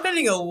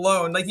bloodbending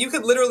alone, like you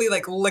could literally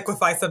like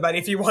liquefy somebody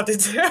if you wanted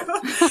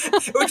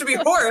to, which would be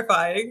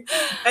horrifying.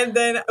 And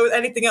then with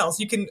anything else,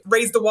 you can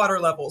raise the water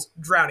levels,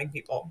 drowning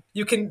people.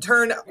 You can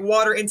turn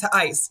water into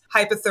ice,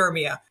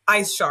 hypothermia,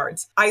 ice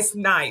shards, ice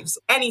knives,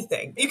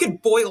 anything. You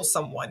could boil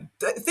someone.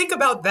 Think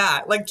about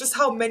that. Like just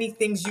how many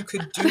things you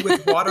could do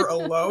with water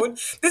alone.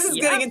 This is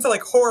getting into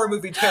like horror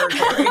movie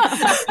territory.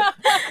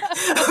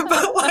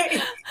 But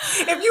like,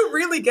 if you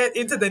really get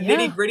into the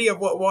nitty gritty of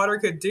what water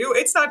could do,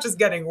 it's not just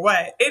getting going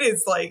wet. It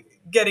is like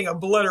getting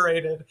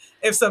obliterated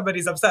if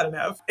somebody's upset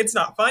enough. It's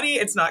not funny.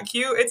 It's not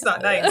cute. It's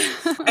not nice.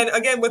 And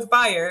again, with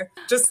fire,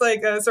 just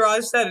like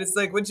Suraj said, it's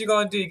like, what you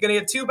going to do? You're going to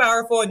get too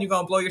powerful and you're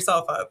going to blow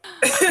yourself up.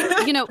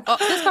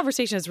 This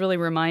conversation is really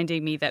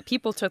reminding me that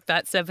people took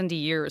that 70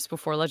 years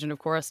before Legend of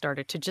Korra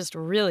started to just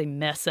really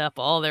mess up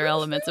all their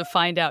elements and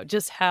find out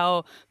just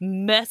how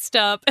messed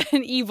up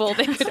and evil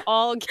they could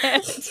all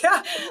get.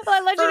 Yeah,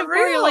 like Legend of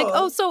Korra, you're like,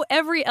 real. so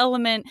every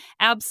element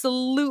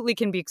absolutely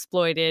can be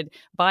exploited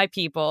by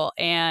people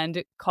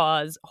and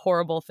cause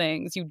horrible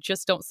things. You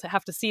just don't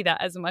have to see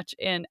that as much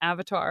in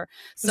Avatar.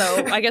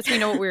 So I guess we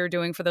know what we were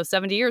doing for those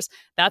 70 years.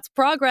 That's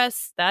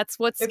progress. That's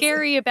what's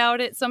scary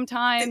about it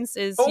sometimes.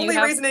 Is only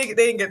reason they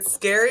didn't get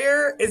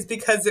scarier is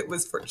because it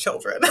was for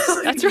children.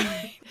 That's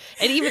right.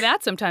 And even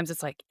that sometimes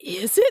it's like,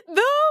 is it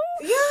though?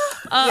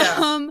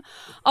 Yeah.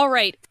 All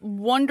right.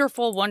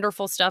 Wonderful,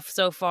 wonderful stuff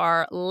so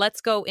far.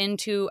 Let's go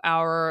into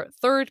our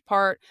third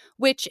part,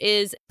 which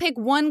is pick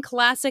one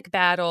classic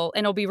battle.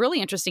 And it'll be really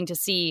interesting to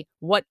see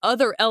what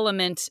other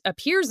element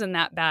appears in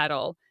that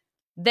battle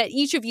that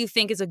each of you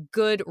think is a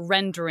good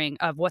rendering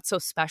of what's so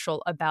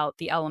special about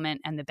the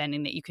element and the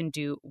bending that you can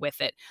do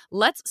with it.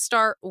 Let's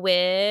start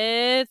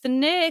with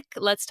Nick.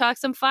 Let's talk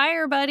some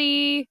fire,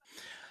 buddy.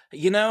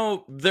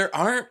 There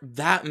aren't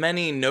that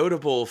many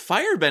notable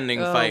firebending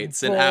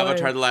fights in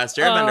Avatar: The Last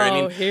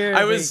Airbender.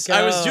 I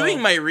was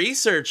doing my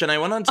research and I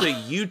went onto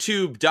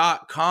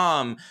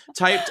youtube.com,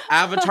 typed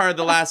Avatar: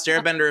 The Last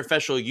Airbender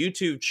official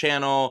YouTube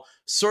channel,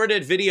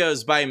 sorted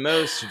videos by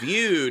most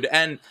viewed,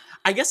 and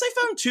I guess I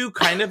found two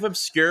kind of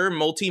obscure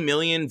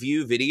multi-million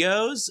view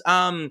videos.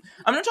 I'm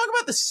going to talk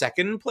about the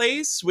second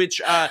place, which,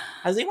 has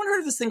anyone heard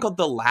of this thing called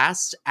The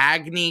Last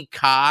Agni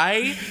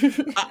Kai?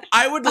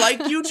 I would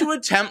like you to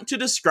attempt to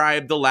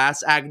describe The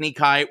Last Agni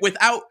Kai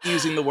without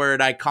using the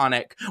word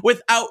iconic,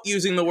 without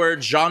using the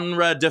word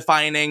genre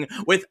defining,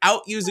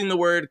 without using the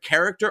word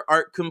character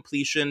arc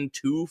completion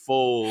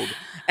twofold.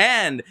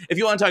 And if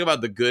you want to talk about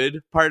the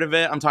good part of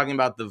it, I'm talking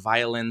about the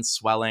violin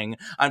swelling.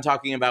 I'm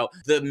talking about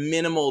the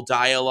minimal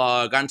dialogue.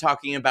 I'm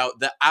talking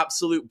about the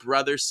absolute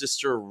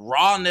brother-sister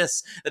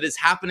rawness that is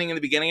happening in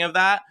the beginning of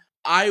that.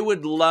 I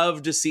would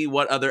love to see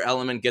what other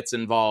element gets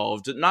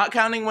involved. Not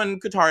counting when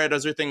Katara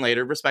does her thing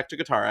later. Respect to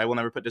Katara. I will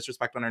never put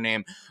disrespect on her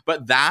name.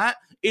 But that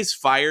is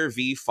Fire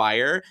v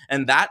Fire.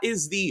 And that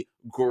is the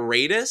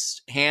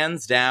greatest,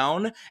 hands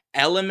down,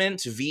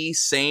 element v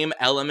same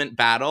element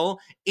battle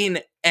in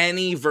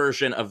any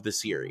version of the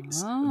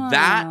series.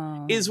 That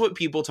is what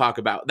people talk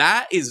about.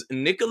 That is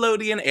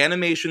Nickelodeon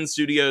Animation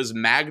Studios'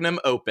 magnum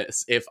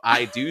opus, if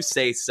I do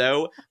say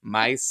so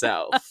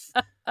myself.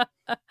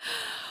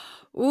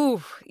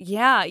 Ooh,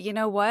 yeah. You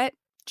know what?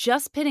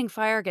 Just pitting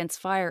fire against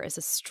fire is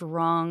a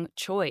strong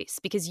choice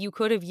because you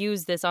could have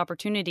used this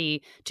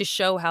opportunity to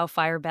show how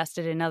fire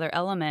bested another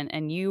element.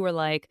 And you were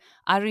like,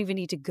 I don't even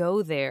need to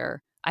go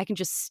there. I can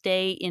just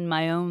stay in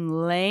my own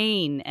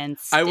lane and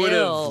still... I would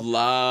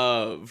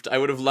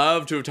have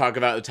loved to have talked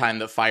about the time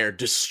that fire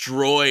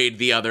destroyed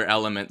the other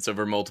elements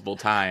over multiple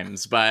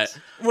times. But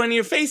when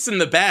you're facing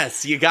the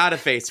best, you gotta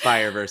face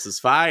fire versus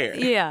fire.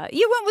 Yeah,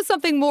 you went with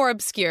something more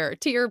obscure,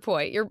 to your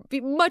point. You're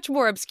much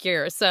more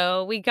obscure,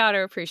 so we gotta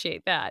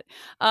appreciate that.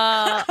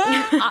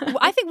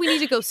 I think we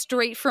need to go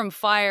straight from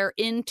fire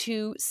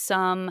into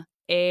some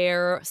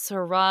air.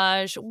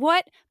 Suraj,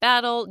 what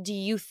battle do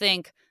you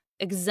think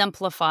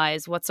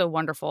exemplifies what's so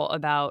wonderful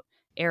about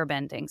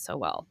airbending so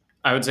well?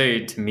 I would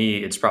say, to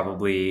me, it's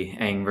probably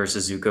Aang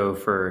versus Zuko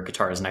for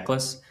Katara's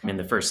necklace in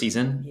the first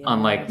season. Yes.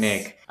 Unlike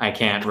Nick, I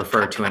can't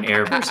refer to an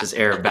air versus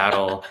air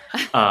battle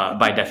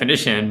by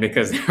definition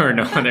because there are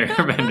no other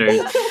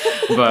airbenders.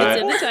 But,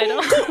 it's in the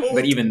title.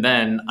 But even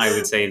then, I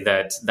would say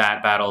that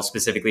battle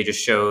specifically just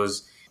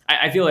shows...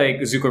 I feel like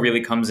Zuko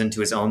really comes into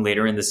his own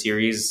later in the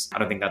series. I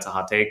don't think that's a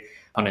hot take,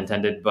 pun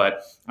intended,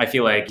 but I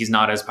feel like he's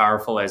not as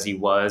powerful as he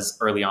was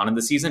early on in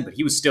the season, but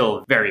he was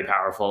still very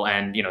powerful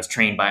and, was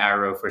trained by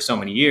Iroh for so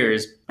many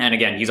years. And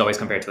again, he's always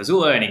compared to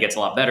Azula and he gets a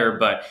lot better,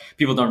 but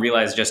people don't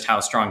realize just how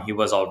strong he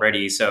was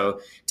already. So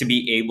to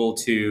be able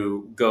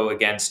to go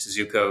against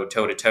Zuko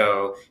toe to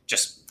toe,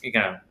 just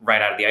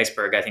right out of the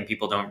iceberg, I think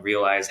people don't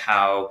realize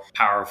how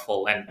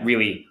powerful and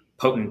really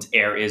potent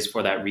air is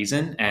for that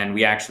reason. And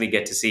we actually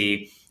get to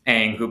see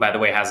Aang, who, by the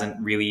way, hasn't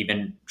really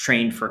been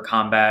trained for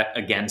combat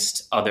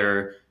against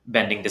other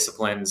bending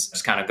disciplines,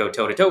 just kind of go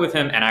toe-to-toe with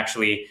him and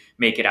actually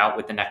make it out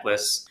with the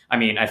necklace. I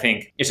mean, I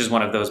think it's just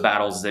one of those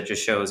battles that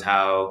just shows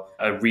how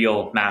a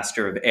real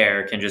master of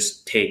air can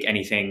just take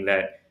anything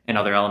that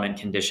another element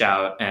can dish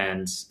out.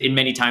 And in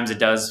many times it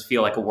does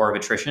feel like a war of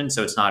attrition.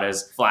 So it's not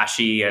as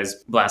flashy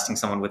as blasting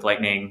someone with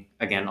lightning.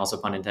 Again, also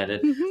pun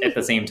intended. Mm-hmm. At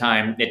the same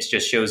time, it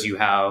just shows you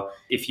how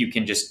if you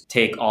can just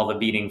take all the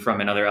beating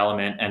from another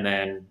element and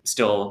then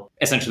still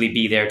essentially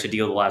be there to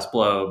deal the last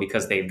blow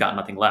because they've got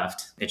nothing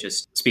left. It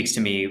just speaks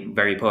to me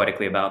very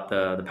poetically about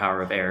the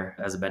power of air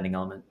as a bending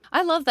element.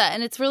 I love that.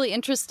 And it's really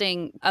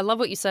interesting. I love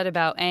what you said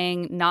about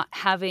Aang not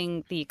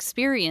having the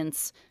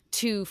experience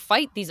to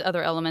fight these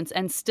other elements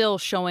and still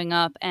showing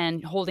up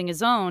and holding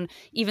his own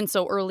even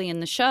so early in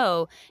the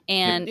show.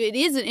 And it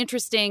is an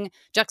interesting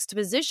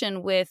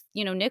juxtaposition with,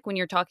 Nick, when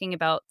you're talking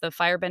about the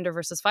firebender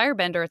versus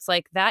firebender, it's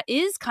like that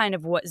is kind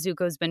of what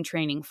Zuko's been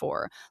training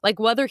for. Like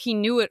whether he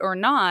knew it or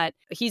not,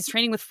 he's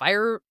training with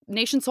Fire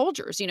Nation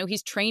soldiers.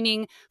 He's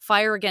training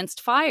fire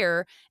against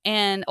fire,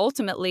 and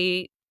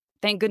ultimately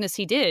thank goodness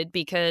he did,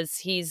 because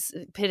he's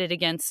pitted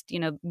against,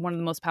 one of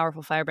the most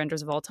powerful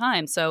firebenders of all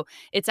time. So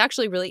it's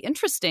actually really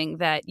interesting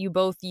that you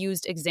both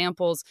used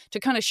examples to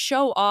kind of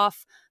show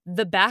off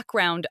the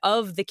background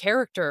of the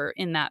character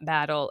in that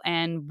battle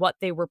and what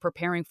they were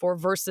preparing for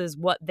versus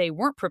what they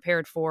weren't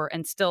prepared for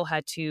and still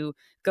had to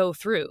go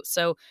through.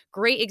 So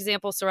great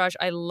example, Suraj.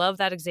 I love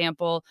that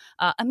example.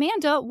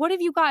 Amanda, what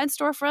have you got in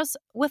store for us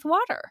with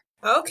water?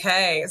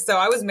 Okay, so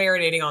I was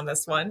marinating on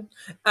this one.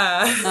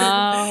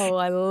 Oh,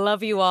 I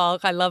love you all.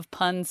 I love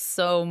puns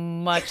so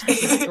much.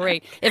 This is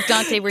great. If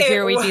Dante were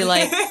here, we'd be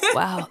like,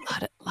 wow,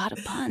 a lot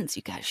of puns.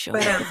 You guys showed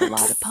up with a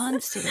lot of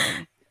puns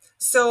today.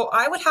 So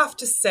I would have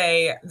to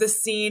say the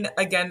scene,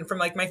 again, from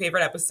like my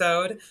favorite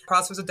episode,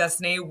 Crossroads of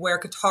Destiny, where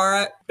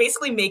Katara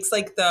basically makes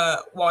like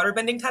the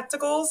waterbending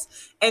tentacles,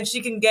 and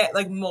she can get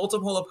like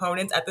multiple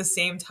opponents at the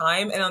same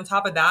time. And on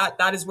top of that,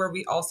 that is where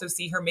we also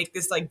see her make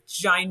this like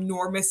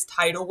ginormous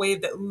tidal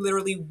wave that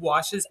literally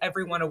washes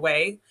everyone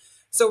away.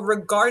 So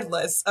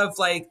regardless of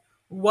like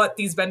what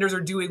these benders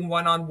are doing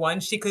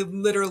one-on-one, she could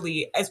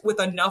literally, as with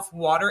enough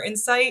water in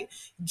sight,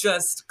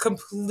 just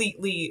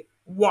completely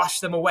wash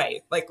them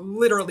away, like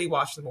literally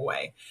wash them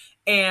away.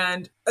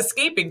 And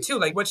escaping too,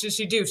 like what does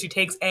she do? She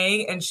takes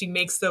Aang and she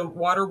makes the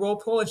water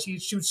whirlpool and she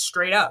shoots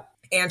straight up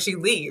and she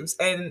leaves.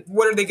 And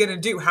what are they going to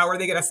do? How are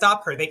they going to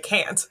stop her? They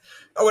can't.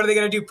 Or what are they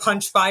going to do?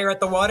 Punch fire at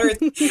the water?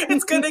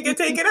 It's going to get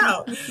taken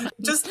out.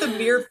 Just the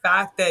mere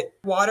fact that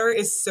water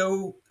is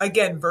so,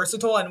 again,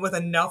 versatile, and with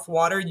enough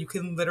water, you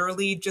can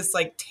literally just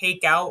like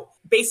take out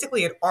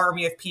basically an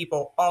army of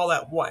people all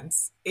at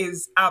once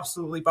is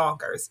absolutely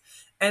bonkers.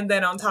 And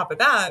then on top of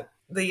that,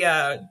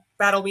 the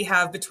battle we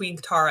have between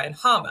Katara and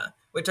Hama,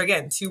 which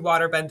again, two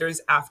waterbenders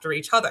after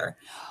each other.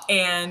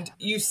 And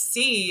you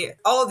see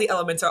all of the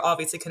elements are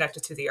obviously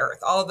connected to the earth.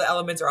 All of the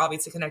elements are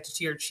obviously connected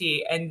to your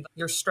chi and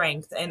your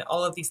strength and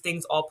all of these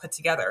things all put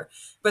together.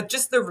 But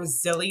just the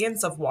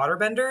resilience of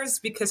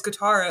waterbenders, because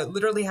Katara,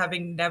 literally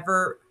having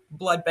never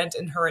bloodbent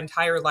in her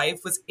entire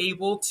life, was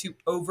able to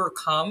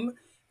overcome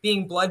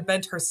being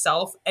bloodbent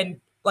herself and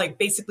like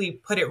basically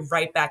put it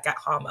right back at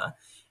Hama.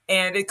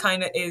 And it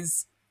kind of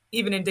is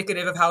even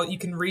indicative of how you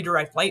can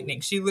redirect lightning.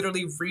 She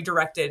literally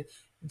redirected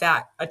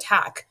that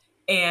attack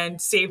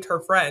and saved her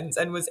friends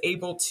and was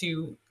able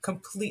to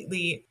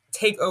completely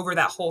take over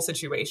that whole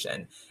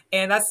situation.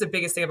 And that's the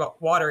biggest thing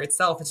about water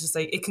itself. It's just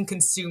like it can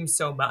consume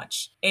so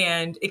much,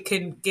 and it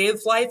can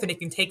give life and it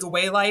can take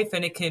away life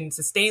and it can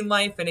sustain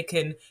life and it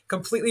can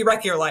completely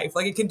wreck your life.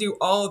 Like it can do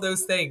all of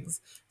those things.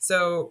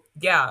 So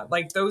yeah,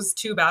 like those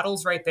two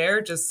battles right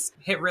there just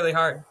hit really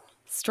hard.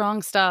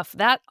 Strong stuff.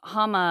 That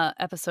Hama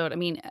episode, I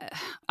mean,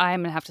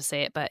 I'm going to have to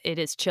say it, but it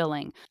is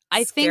chilling.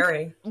 I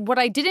think what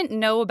I didn't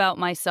know about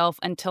myself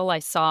until I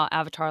saw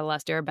Avatar: The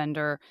Last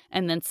Airbender,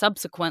 and then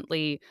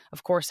subsequently,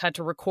 of course, had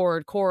to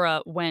record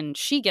Korra when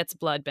she gets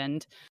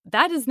bloodbend,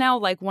 that is now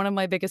like one of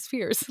my biggest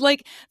fears.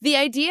 Like the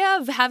idea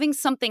of having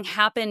something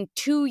happen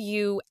to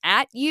you,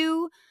 at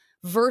you,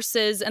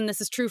 versus, and this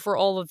is true for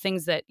all of the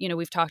things that,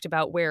 we've talked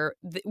about, where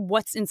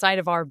what's inside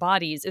of our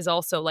bodies is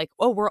also like,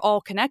 oh, we're all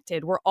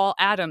connected. We're all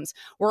atoms.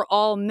 We're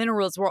all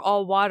minerals. We're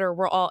all water.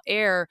 We're all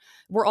air.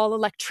 We're all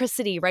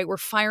electricity, right? We're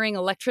firing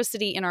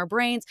electricity in our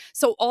brains.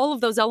 So all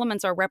of those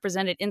elements are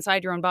represented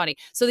inside your own body.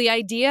 So the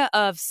idea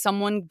of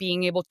someone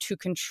being able to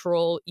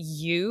control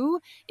you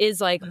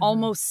is like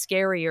almost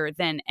scarier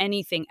than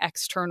anything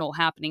external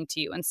happening to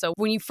you. And so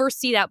when you first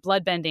see that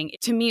bloodbending,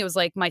 to me, it was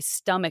like my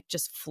stomach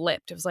just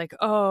flipped. It was like,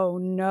 oh,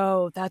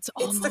 no, that's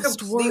almost it's the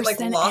complete worse like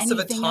than loss of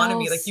else.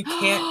 autonomy. Like you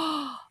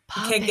can't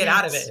get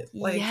out of it.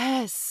 Like,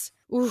 yes.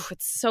 Ooh,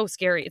 it's so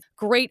scary.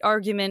 Great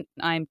argument.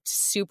 I'm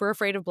super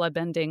afraid of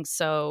bloodbending,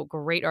 so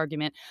great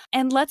argument.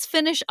 And let's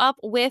finish up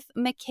with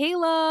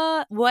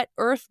Michaela. What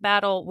Earth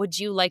battle would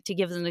you like to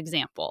give as an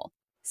example?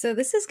 So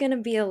this is going to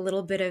be a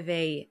little bit of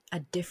a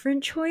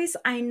different choice.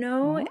 I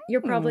know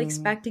you're probably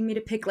expecting me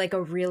to pick like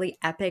a really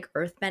epic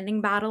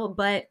earthbending battle,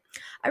 but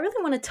I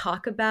really want to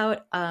talk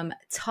about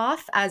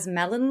Toph as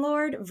Melon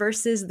Lord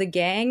versus the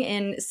gang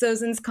in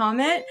Sozin's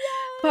Comet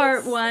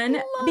Part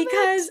 1,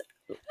 because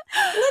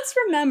let's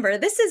remember,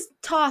 this is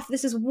Toph.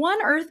 This is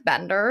one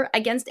earthbender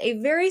against a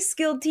very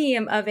skilled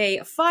team of a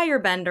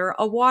firebender,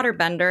 a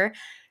waterbender,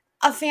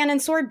 a fan and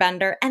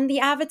swordbender, and the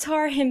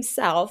Avatar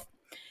himself.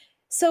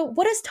 So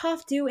what does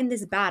Toph do in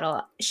this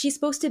battle? She's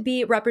supposed to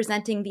be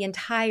representing the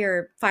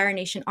entire Fire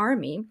Nation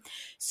army.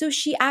 So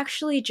she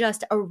actually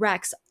just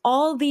erects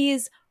all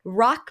these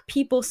rock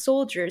people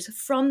soldiers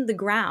from the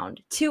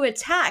ground to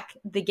attack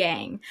the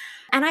gang.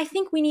 And I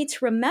think we need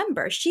to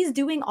remember, she's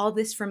doing all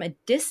this from a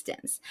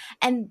distance.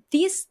 And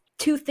these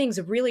two things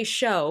really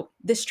show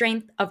the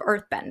strength of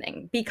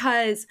earthbending,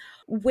 because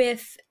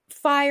with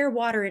fire,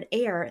 water, and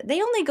air,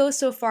 they only go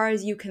so far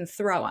as you can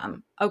throw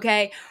them,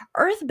 okay?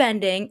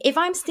 Earthbending, if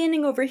I'm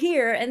standing over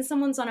here and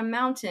someone's on a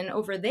mountain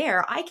over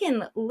there, I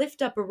can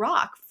lift up a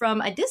rock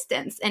from a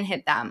distance and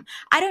hit them.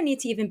 I don't need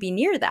to even be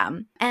near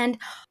them. And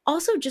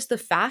also just the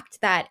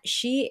fact that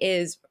she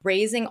is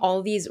raising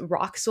all these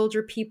rock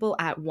soldier people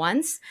at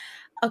once.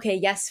 Okay,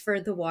 yes, for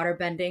the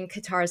waterbending,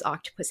 Katara's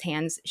octopus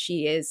hands,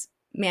 she is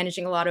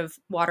managing a lot of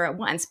water at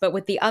once. But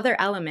with the other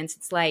elements,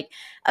 it's like,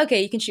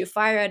 okay, you can shoot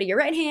fire out of your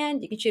right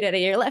hand, you can shoot out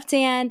of your left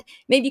hand,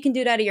 maybe you can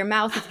do it out of your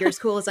mouth if you're as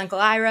cool as Uncle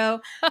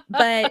Iroh.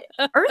 But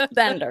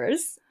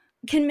earthbenders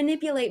can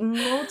manipulate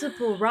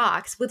multiple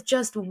rocks with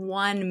just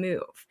one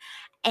move.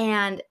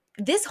 And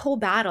this whole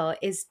battle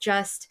is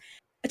just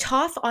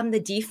Toph on the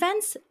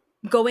defense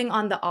going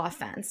on the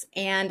offense,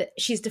 and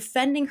she's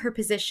defending her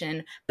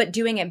position but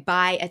doing it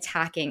by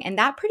attacking. And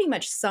that pretty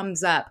much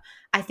sums up,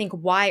 I think,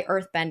 why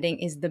earthbending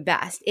is the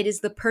best. It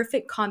is the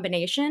perfect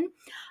combination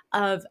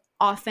of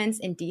offense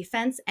and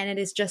defense, and it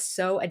is just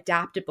so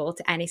adaptable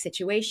to any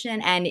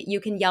situation. And you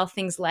can yell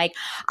things like,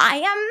 "I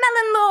am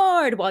Melon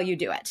Lord," while you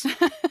do it.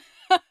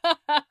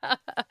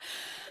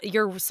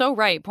 You're so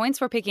right. Points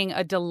for picking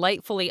a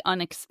delightfully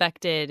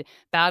unexpected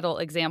battle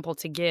example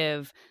to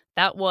give.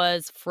 That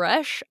was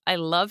fresh. I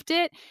loved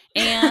it.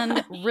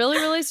 And really,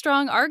 really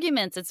strong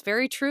arguments. It's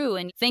very true.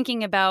 And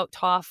thinking about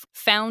Toph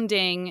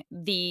founding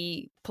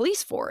the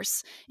police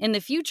force in the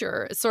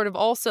future, sort of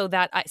also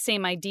that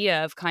same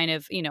idea of kind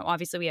of,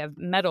 obviously we have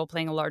metal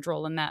playing a large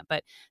role in that,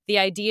 but the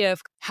idea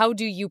of how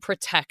do you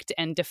protect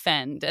and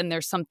defend? And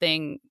there's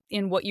something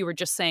in what you were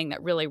just saying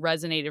that really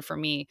resonated for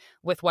me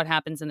with what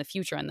happens in the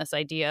future and this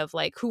idea of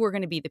like who are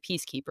going to be the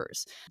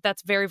peacekeepers.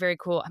 That's very, very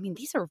cool. I mean,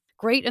 these are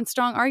great and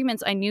strong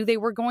arguments. I knew they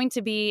were going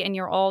to be, and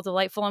you're all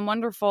delightful and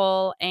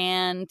wonderful.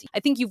 And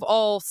I think you've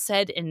all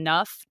said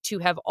enough to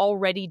have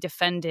already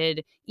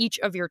defended each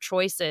of your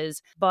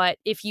choices. But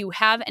if you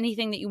have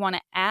anything that you want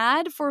to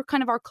add for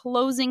kind of our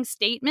closing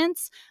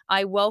statements,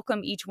 I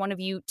welcome each one of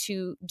you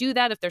to do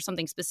that. If there's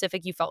something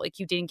specific you felt like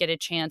you didn't get a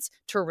chance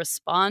to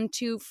respond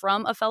to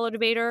from a fellow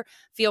debater,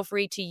 feel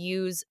free to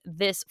use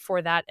this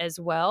for that as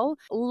well.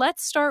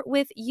 Let's start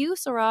with you,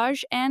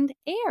 Suraj and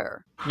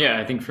Air.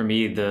 Yeah, I think for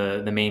me,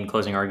 the main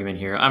closing argument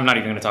here, I'm not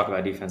even going to talk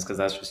about defense because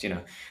that's just,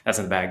 that's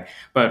in the bag.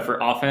 But for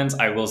offense,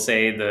 I will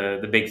say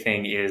the big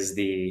thing is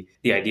the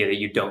idea that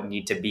you don't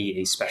need to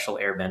be a special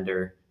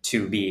airbender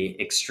to be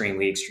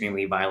extremely,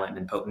 extremely violent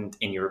and potent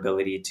in your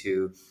ability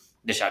to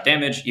dish out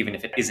damage, even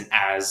if it isn't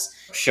as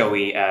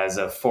showy as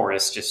a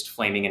forest just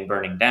flaming and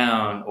burning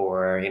down,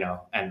 or,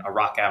 and a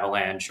rock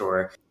avalanche,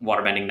 or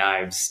waterbending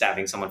knives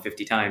stabbing someone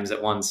 50 times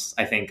at once.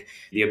 I think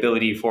the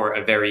ability for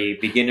a very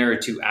beginner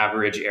to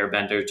average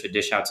airbender to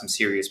dish out some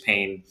serious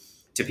pain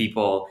to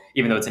people,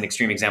 even though it's an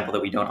extreme example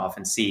that we don't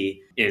often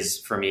see, is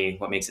for me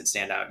what makes it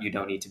stand out. You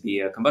don't need to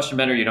be a combustion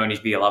bender, you don't need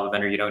to be a lava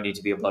bender, you don't need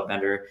to be a blood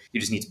bender, you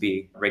just need to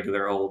be a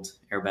regular old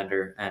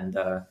airbender, and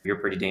you're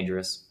pretty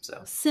dangerous.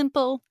 So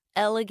simple,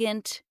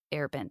 elegant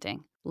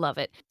airbending. Love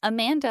it.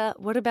 Amanda,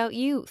 what about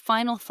you?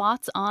 Final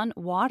thoughts on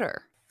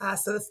water?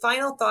 So the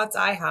final thoughts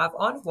I have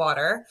on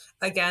water,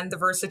 again, the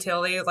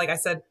versatility, like I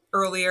said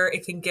earlier,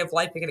 it can give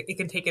life, it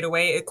can take it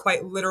away. It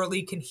quite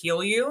literally can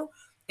heal you.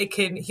 It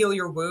can heal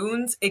your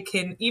wounds. It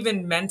can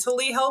even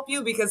mentally help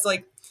you because,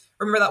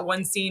 remember that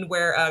one scene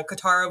where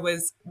Katara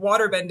was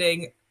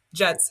waterbending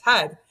Jet's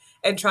head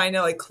and trying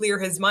to clear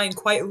his mind,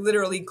 quite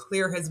literally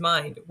clear his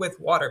mind with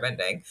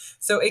waterbending.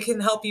 So it can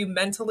help you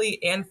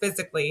mentally and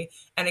physically,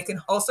 and it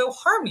can also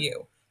harm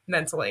you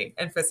mentally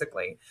and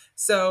physically.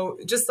 So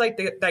just like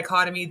the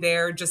dichotomy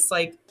there, just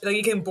like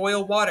you can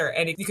boil water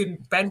and you can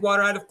bend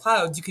water out of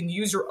clouds. You can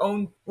use your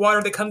own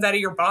water that comes out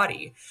of your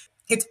body.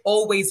 It's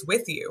always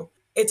with you.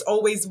 It's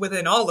always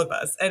within all of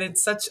us. And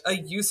it's such a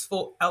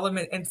useful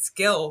element and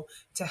skill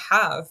to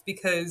have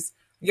because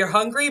you're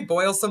hungry,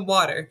 boil some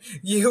water.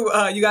 You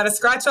got a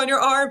scratch on your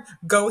arm,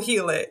 go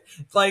heal it.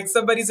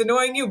 Somebody's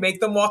annoying you, make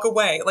them walk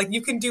away.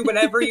 You can do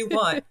whatever you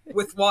want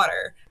with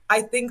water.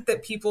 I think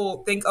that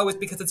people think, it's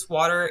because it's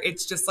water.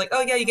 It's just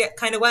oh yeah, you get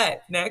kind of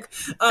wet, Nick.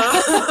 But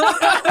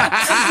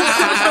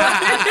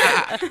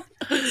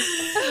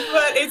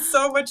it's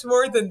so much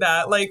more than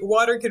that.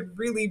 Water can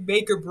really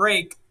make or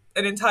break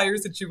an entire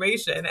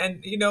situation.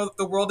 And,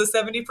 the world is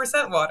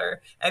 70%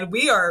 water and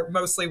we are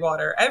mostly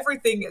water.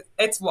 Everything,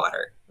 it's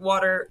water.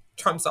 Water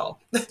trumps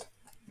all.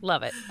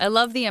 Love it. I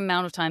love the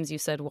amount of times you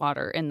said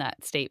water in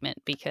that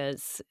statement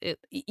because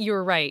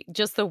you're right.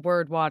 Just the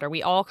word water,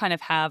 we all kind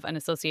of have an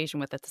association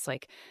with it. It's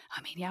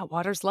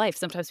water's life.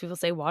 Sometimes people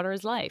say water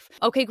is life.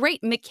 Okay,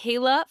 great.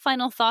 Michaela,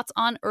 final thoughts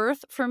on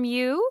Earth from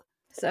you?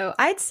 So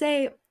I'd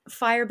say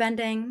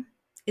firebending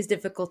is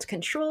difficult to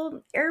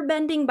control.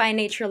 Airbending by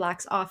nature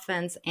lacks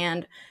offense,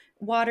 and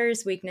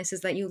water's weakness is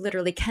that you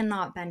literally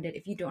cannot bend it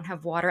if you don't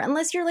have water,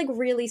 unless you're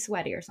really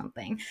sweaty or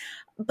something.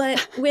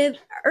 But with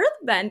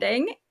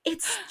earthbending,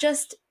 it's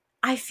just,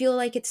 I feel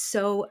like it's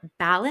so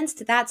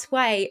balanced. That's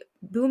why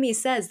Bumi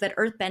says that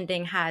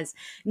earthbending has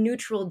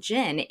neutral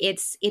Jin.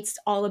 It's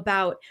all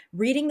about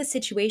reading the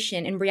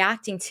situation and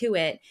reacting to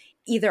it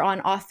either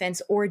on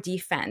offense or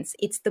defense.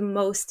 It's the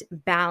most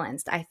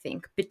balanced, I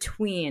think,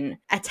 between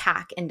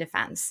attack and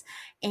defense.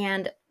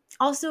 And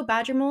also,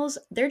 badger moles,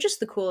 they're just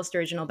the coolest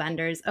original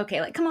benders.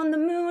 Okay, like come on the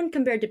moon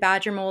compared to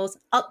badger moles.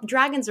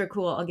 Dragons are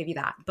cool, I'll give you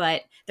that,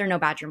 but they're no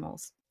badger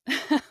moles.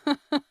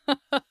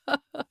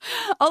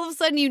 All of a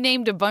sudden you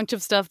named a bunch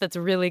of stuff that's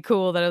really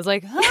cool that I was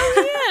like,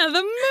 oh yeah,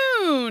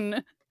 the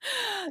moon.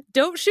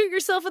 Don't shoot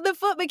yourself in the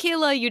foot,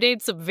 Michaela. You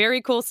named some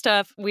very cool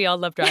stuff. We all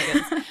love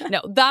dragons.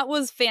 No, that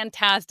was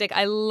fantastic.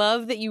 I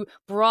love that you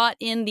brought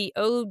in the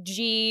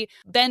OG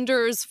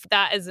benders.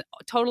 That is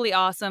totally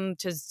awesome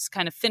to just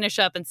kind of finish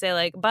up and say,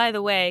 like, by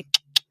the way,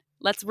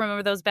 let's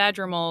remember those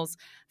badger moles.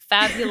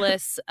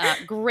 Fabulous.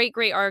 Great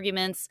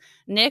arguments.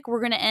 Nick, we're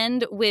going to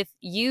end with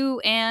you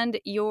and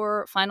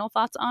your final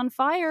thoughts on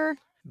fire.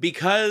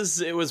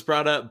 Because it was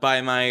brought up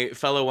by my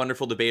fellow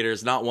wonderful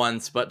debaters not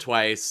once but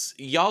twice,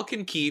 y'all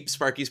can keep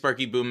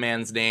Sparky Boom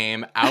Man's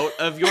name out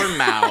of your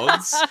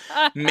mouths.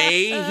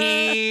 May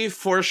he,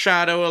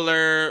 foreshadow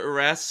alert,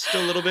 rest a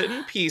little bit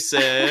in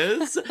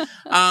pieces.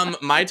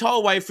 My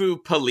tall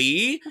waifu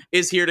Pali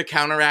is here to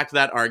counteract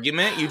that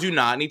argument. You do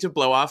not need to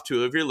blow off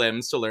 2 of your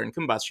limbs to learn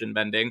combustion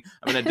bending.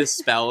 I'm going to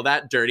dispel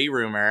that dirty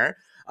rumor.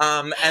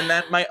 And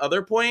then my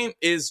other point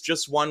is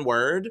just one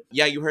word.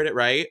 Yeah, you heard it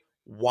right.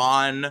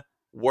 One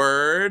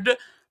word.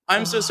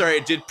 I'm so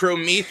sorry. Did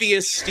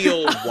Prometheus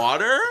steal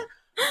water?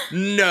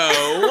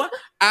 No.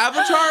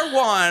 Avatar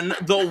 1,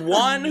 the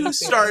one who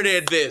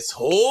started this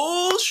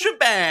whole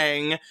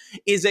shebang,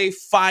 is a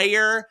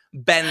fire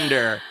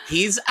bender.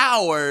 He's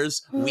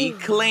ours. We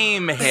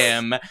claim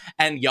him.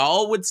 And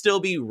y'all would still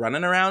be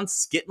running around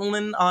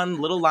skittling on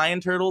little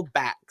lion turtle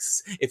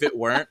backs if it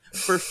weren't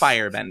for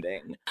fire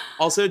bending.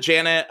 Also,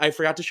 Janet, I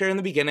forgot to share in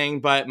the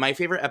beginning, but my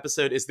favorite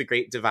episode is The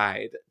Great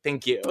Divide.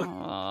 Thank you.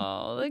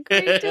 Oh, The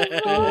Great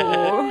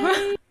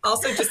Divide.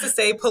 Also, just to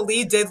say,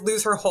 Pali did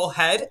lose her whole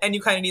head, and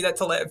you kind of need that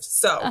to live.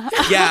 So,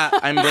 yeah,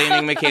 I'm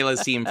blaming Michaela's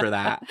team for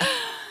that.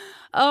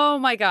 Oh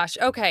my gosh.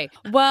 Okay.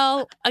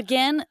 Well,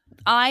 again,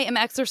 I am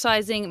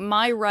exercising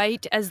my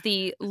right as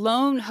the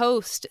lone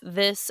host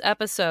this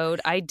episode.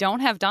 I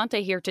don't have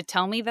Dante here to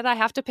tell me that I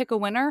have to pick a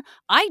winner.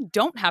 I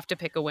don't have to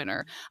pick a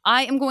winner.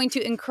 I am going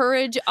to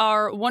encourage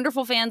our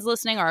wonderful fans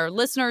listening, our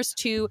listeners,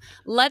 to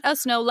let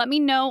us know. Let me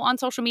know on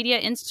social media.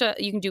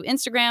 You can do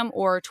Instagram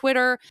or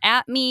Twitter,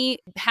 at me,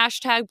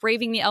 hashtag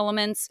Braving the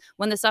Elements.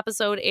 When this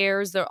episode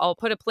airs, I'll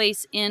put a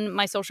place in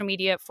my social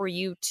media for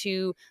you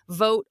to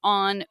vote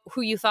on who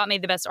you thought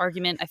made the best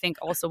argument. I think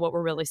also what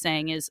we're really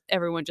saying is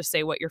everyone just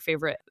say what your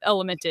favorite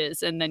element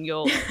is, and then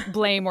you'll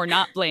blame or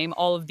not blame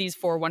all of these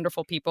 4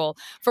 wonderful people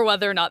for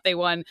whether or not they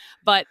won.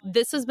 But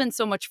this has been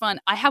so much fun.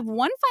 I have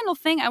one final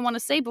thing I want to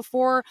say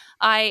before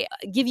I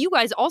give you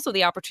guys also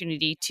the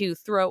opportunity to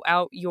throw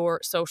out your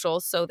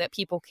socials so that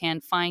people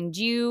can find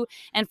you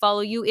and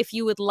follow you if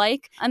you would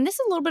like. And this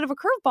is a little bit of a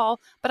curveball,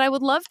 but I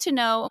would love to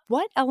know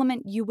what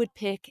element you would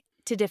pick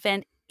to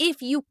defend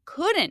if you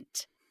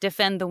couldn't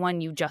defend the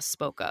one you just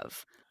spoke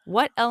of.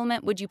 What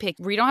element would you pick?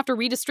 We don't have to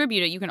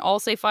redistribute it. You can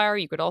all say fire.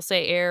 You could all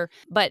say air.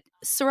 But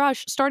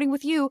Suraj, starting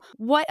with you,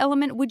 what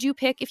element would you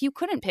pick if you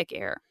couldn't pick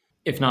air?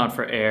 If not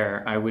for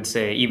air, I would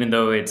say, even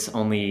though it's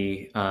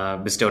only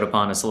bestowed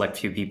upon a select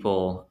few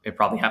people, it'd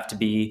probably have to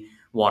be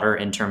water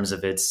in terms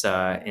of its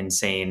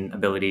insane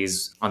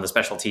abilities on the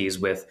specialties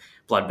with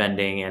blood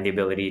bending and the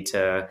ability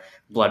to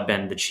blood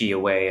bend the chi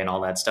away and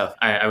all that stuff.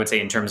 I would say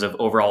in terms of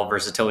overall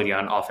versatility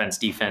on offense,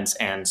 defense,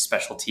 and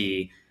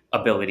specialty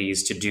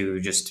abilities to do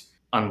just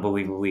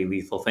unbelievably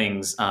lethal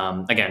things.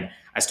 Again,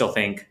 I still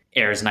think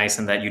air is nice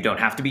in that you don't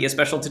have to be a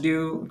special to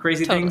do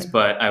crazy things,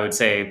 but I would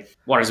say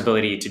water's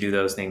ability to do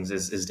those things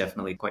is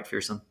definitely quite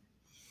fearsome.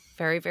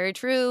 Very, very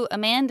true.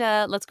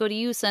 Amanda, let's go to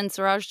you since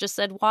Suraj just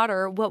said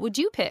water. What would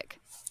you pick?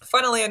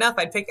 Funnily enough,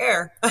 I'd pick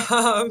air.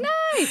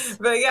 Nice.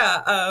 But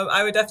yeah,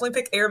 I would definitely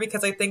pick air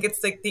because I think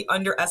it's like the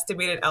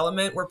underestimated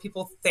element where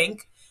people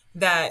think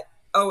that,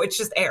 oh, it's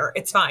just air.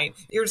 It's fine.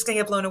 You're just going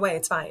to get blown away.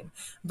 It's fine.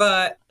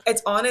 But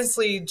it's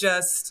honestly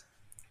just,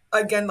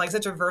 again, like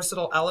such a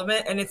versatile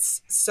element. And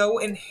it's so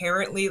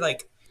inherently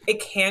like,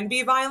 it can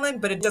be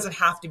violent, but it doesn't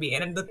have to be.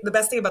 And the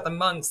best thing about the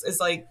monks is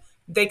like,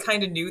 they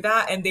kind of knew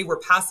that and they were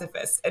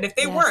pacifists. And if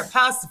they weren't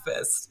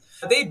pacifists,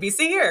 they'd be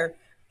Seer.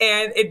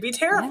 And it'd be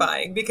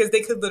terrifying because they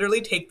could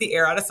literally take the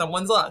air out of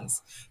someone's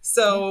lungs.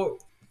 So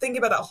thinking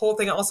about that whole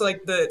thing, also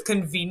like the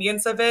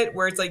convenience of it,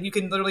 where it's like you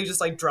can literally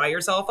just like dry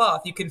yourself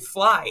off. You can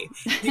fly.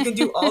 You can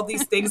do all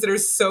these things that are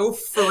so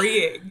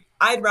freeing.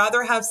 I'd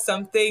rather have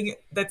something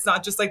that's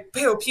not just like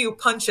pew pew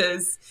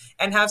punches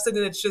and have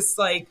something that's just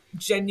like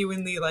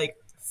genuinely like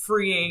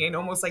freeing and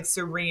almost like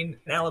serene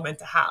element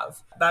to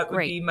have. That would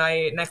be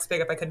my next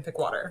pick if I couldn't pick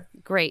water.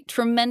 Great.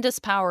 Tremendous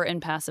power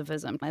in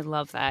pacifism. I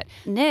love that.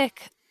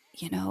 Nick,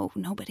 you know,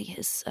 nobody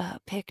has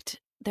picked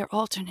their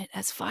alternate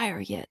as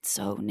fire yet.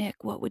 So, Nick,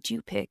 what would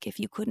you pick if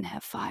you couldn't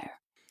have fire?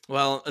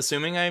 Well,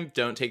 assuming I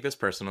don't take this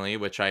personally,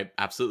 which I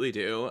absolutely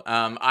do,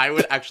 I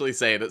would actually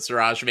say that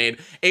Suraj made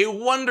a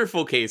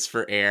wonderful case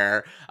for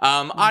air.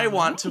 I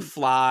want to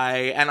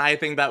fly, and I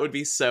think that would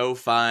be so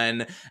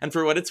fun. And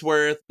for what it's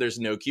worth, there's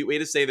no cute way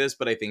to say this,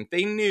 but I think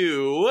they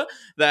knew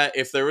that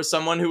if there was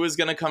someone who was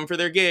going to come for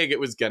their gig, it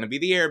was going to be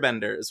the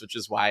airbenders, which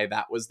is why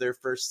that was their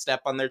first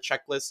step on their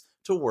checklist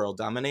to world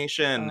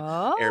domination.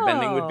 Oh.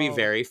 Airbending would be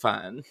very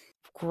fun.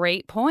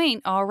 Great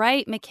point. All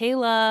right,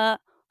 Michaela,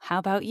 how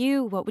about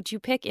you? What would you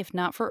pick if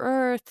not for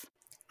Earth?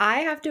 I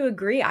have to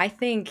agree. I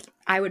think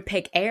I would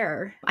pick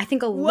air. I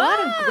think a lot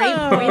of great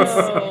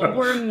points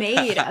were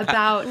made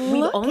about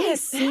we've only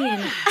seen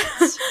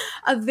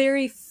a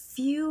very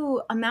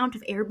few amount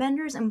of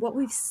airbenders, and what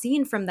we've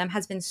seen from them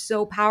has been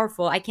so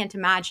powerful. I can't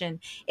imagine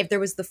if there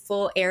was the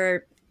full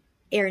air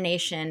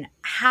nation,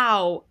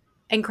 how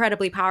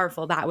incredibly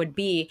powerful that would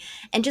be.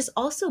 And just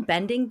also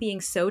bending being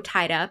so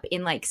tied up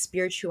in like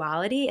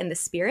spirituality and the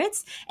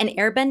spirits, and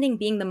airbending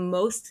being the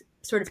most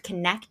sort of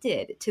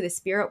connected to the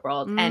spirit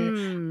world.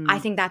 And I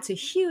think that's a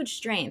huge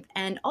strength.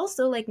 And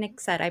also, like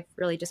Nick said, I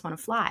really just want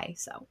to fly.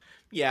 So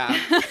yeah.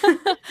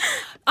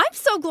 I'm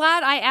so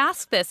glad I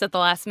asked this at the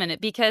last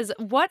minute, because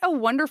what a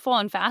wonderful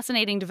and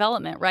fascinating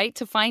development, right?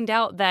 To find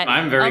out that...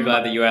 I'm very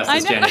glad that you asked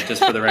this, Janet,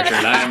 just for the record.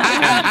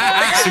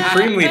 I'm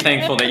supremely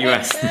thankful that you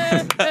asked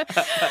this.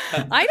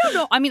 I don't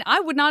know. I mean, I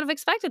would not have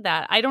expected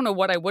that. I don't know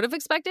what I would have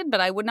expected, but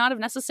I would not have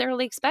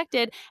necessarily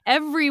expected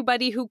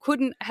everybody who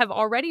couldn't have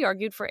already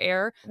argued for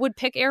air would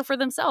pick air for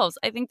themselves.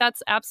 I think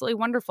that's absolutely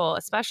wonderful,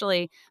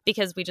 especially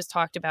because we just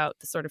talked about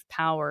the sort of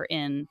power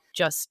in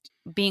just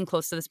being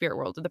close to the spirit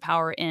world, or the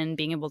power in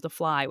being able to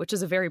fly, which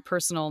is a very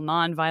personal,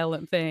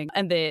 non-violent thing,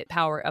 and the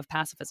power of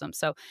pacifism.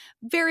 So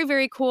very,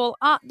 very cool.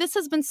 This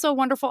has been so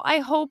wonderful. I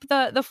hope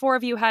the four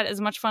of you had as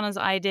much fun as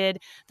I did.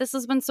 This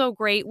has been so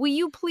great. Will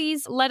you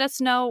please let us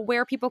know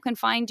where people can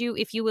find you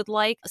if you would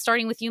like,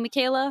 starting with you,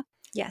 Michaela?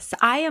 Yes,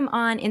 I am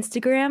on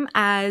Instagram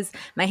as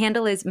my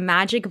handle is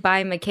Magic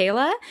by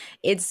Michaela.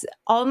 It's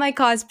all my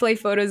cosplay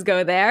photos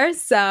go there.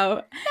 So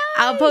nice.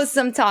 I'll post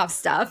some top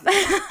stuff.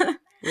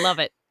 Love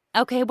it.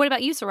 Okay, what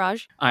about you,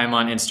 Suraj? I'm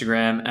on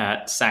Instagram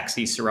at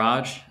Saxy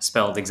Suraj,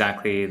 spelled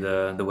exactly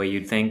the way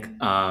you'd think,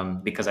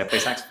 because I play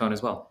saxophone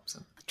as well. So.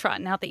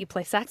 Trotting out that you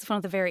play saxophone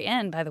at the very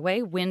end, by the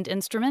way, wind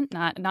instrument.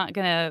 Not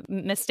gonna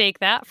mistake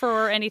that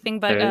for anything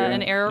but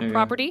an air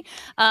property.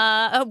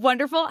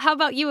 Wonderful. How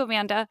about you,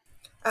 Amanda?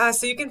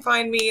 So you can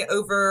find me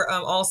over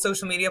all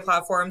social media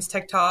platforms,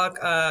 TikTok,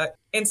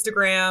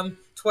 Instagram,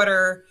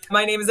 Twitter.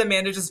 My name is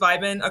Amanda Just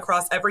Vibin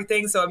across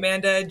everything. So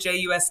Amanda,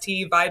 Just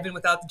Vibin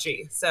without the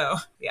G. So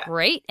yeah.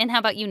 Great. And how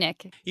about you,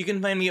 Nick? You can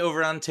find me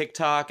over on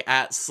TikTok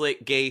at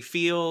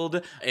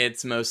SlickGayField.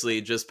 It's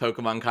mostly just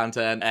Pokemon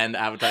content and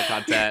Avatar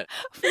content.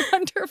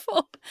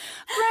 Wonderful.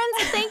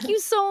 Friends, thank you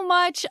so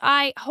much.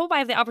 I hope I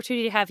have the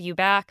opportunity to have you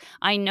back.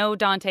 I know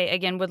Dante,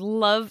 again, would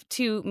love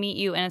to meet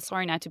you, and is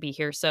sorry not to be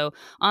here. So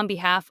on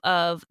behalf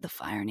of the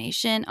Fire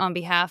Nation, on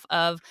behalf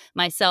of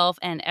myself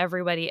and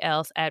everybody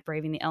else at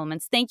Braving the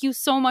Elements, thank you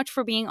so much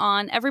for being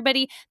on.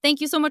 Everybody,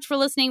 thank you so much for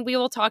listening. We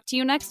will talk to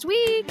you next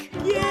week.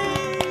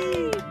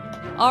 Yay!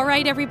 All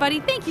right, everybody,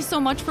 thank you so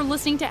much for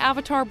listening to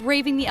Avatar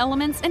Braving the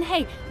Elements. And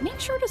hey, make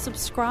sure to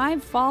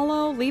subscribe,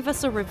 follow, leave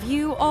us a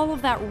review. All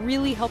of that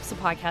really helps the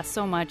podcast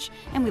so much,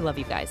 and we love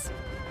you guys.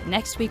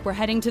 Next week, we're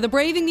heading to the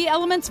Braving the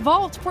Elements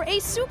Vault for a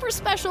super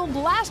special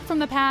blast from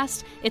the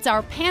past. It's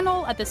our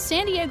panel at the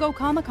San Diego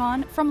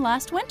Comic-Con from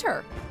last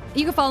winter.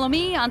 You can follow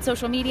me on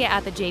social media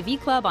at the JV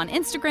Club on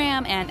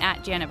Instagram and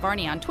at Janet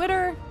Varney on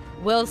Twitter.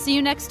 We'll see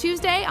you next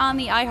Tuesday on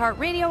the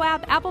iHeartRadio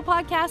app, Apple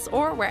Podcasts,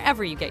 or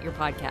wherever you get your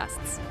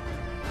podcasts.